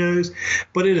these videos.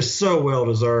 But it is so well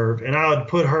deserved, and I would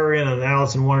put her in an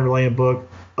Alice in Wonderland book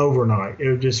overnight.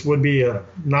 It just would be a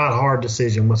not hard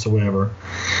decision whatsoever.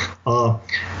 And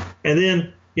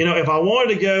then if I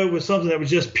wanted to go with something that was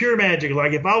just pure magic,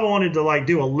 like if I wanted to like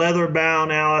do a leather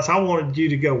bound Alice, I wanted you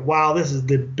to go, wow, this is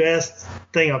the best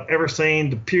thing I've ever seen,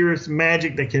 the purest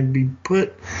magic that can be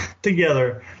put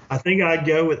together. I think I'd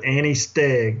go with Annie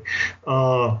Stegg.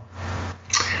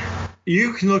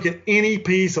 You can look at any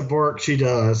piece of work she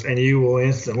does and you will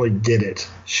instantly get it.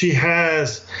 She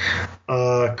has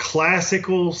a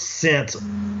classical sense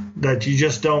that you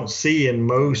just don't see in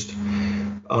most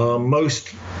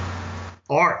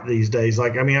art these days.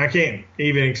 Like, I mean, I can't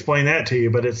even explain that to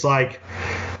you, but it's like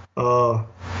a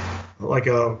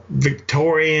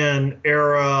Victorian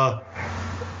era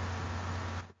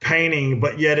painting,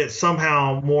 but yet it's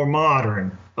somehow more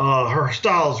modern. Her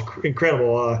style is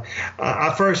incredible.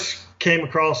 I first came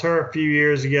across her a few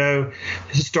years ago,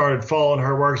 started following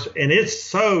her works, and it's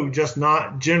so just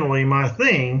not generally my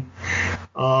thing.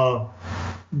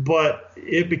 But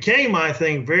it became my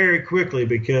thing very quickly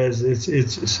because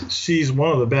she's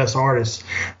one of the best artists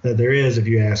that there is, if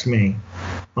you ask me.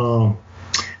 And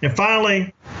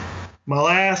finally, my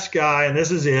last guy, and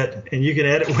this is it, and you can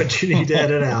edit what you need to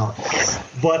edit out.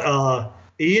 But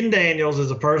Ian Daniels is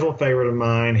a personal favorite of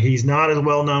mine. He's not as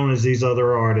well known as these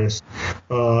other artists.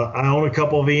 I own a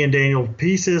couple of Ian Daniels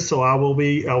pieces, so I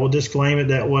will disclaim it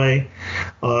that way.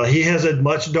 He has a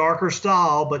much darker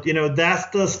style, but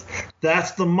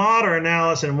that's the modern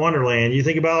Alice in Wonderland. You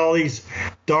think about all these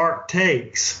dark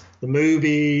takes, the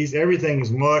movies,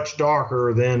 everything's much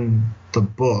darker than the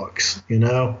books, and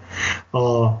of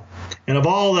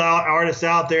all the artists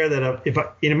out there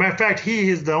that in matter of fact, he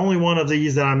is the only one of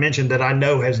these that I mentioned that I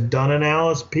know has done an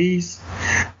Alice piece.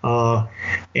 And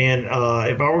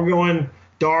if I were going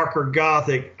dark or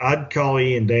gothic, I'd call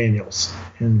Ian Daniels.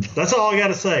 And that's all I got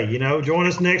to say. Join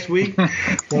us next week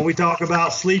when we talk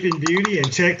about Sleeping Beauty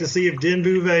and check to see if Den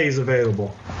Bouvet is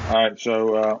available. All right.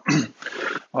 So I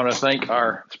want to thank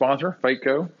our sponsor,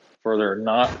 Fakeco, for their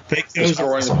not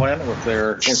destroying the planet with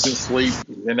their instant sleep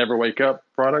and never wake up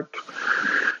product.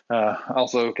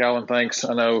 Also, Calvin, thanks.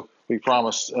 I know we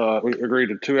promised, we agreed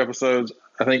to 2 episodes.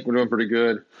 I think we're doing pretty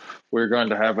good. We're going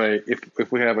to have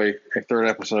if we have a 3rd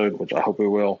episode, which I hope we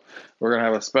will, we're going to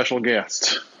have a special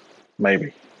guest,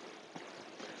 maybe.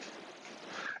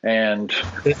 And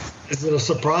is it a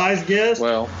surprise guest?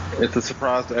 Well, it's a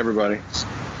surprise to everybody.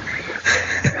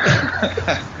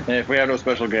 And if we have no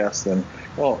special guests, then,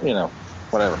 well,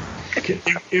 whatever.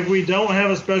 If we don't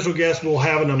have a special guest, we'll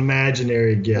have an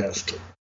imaginary guest.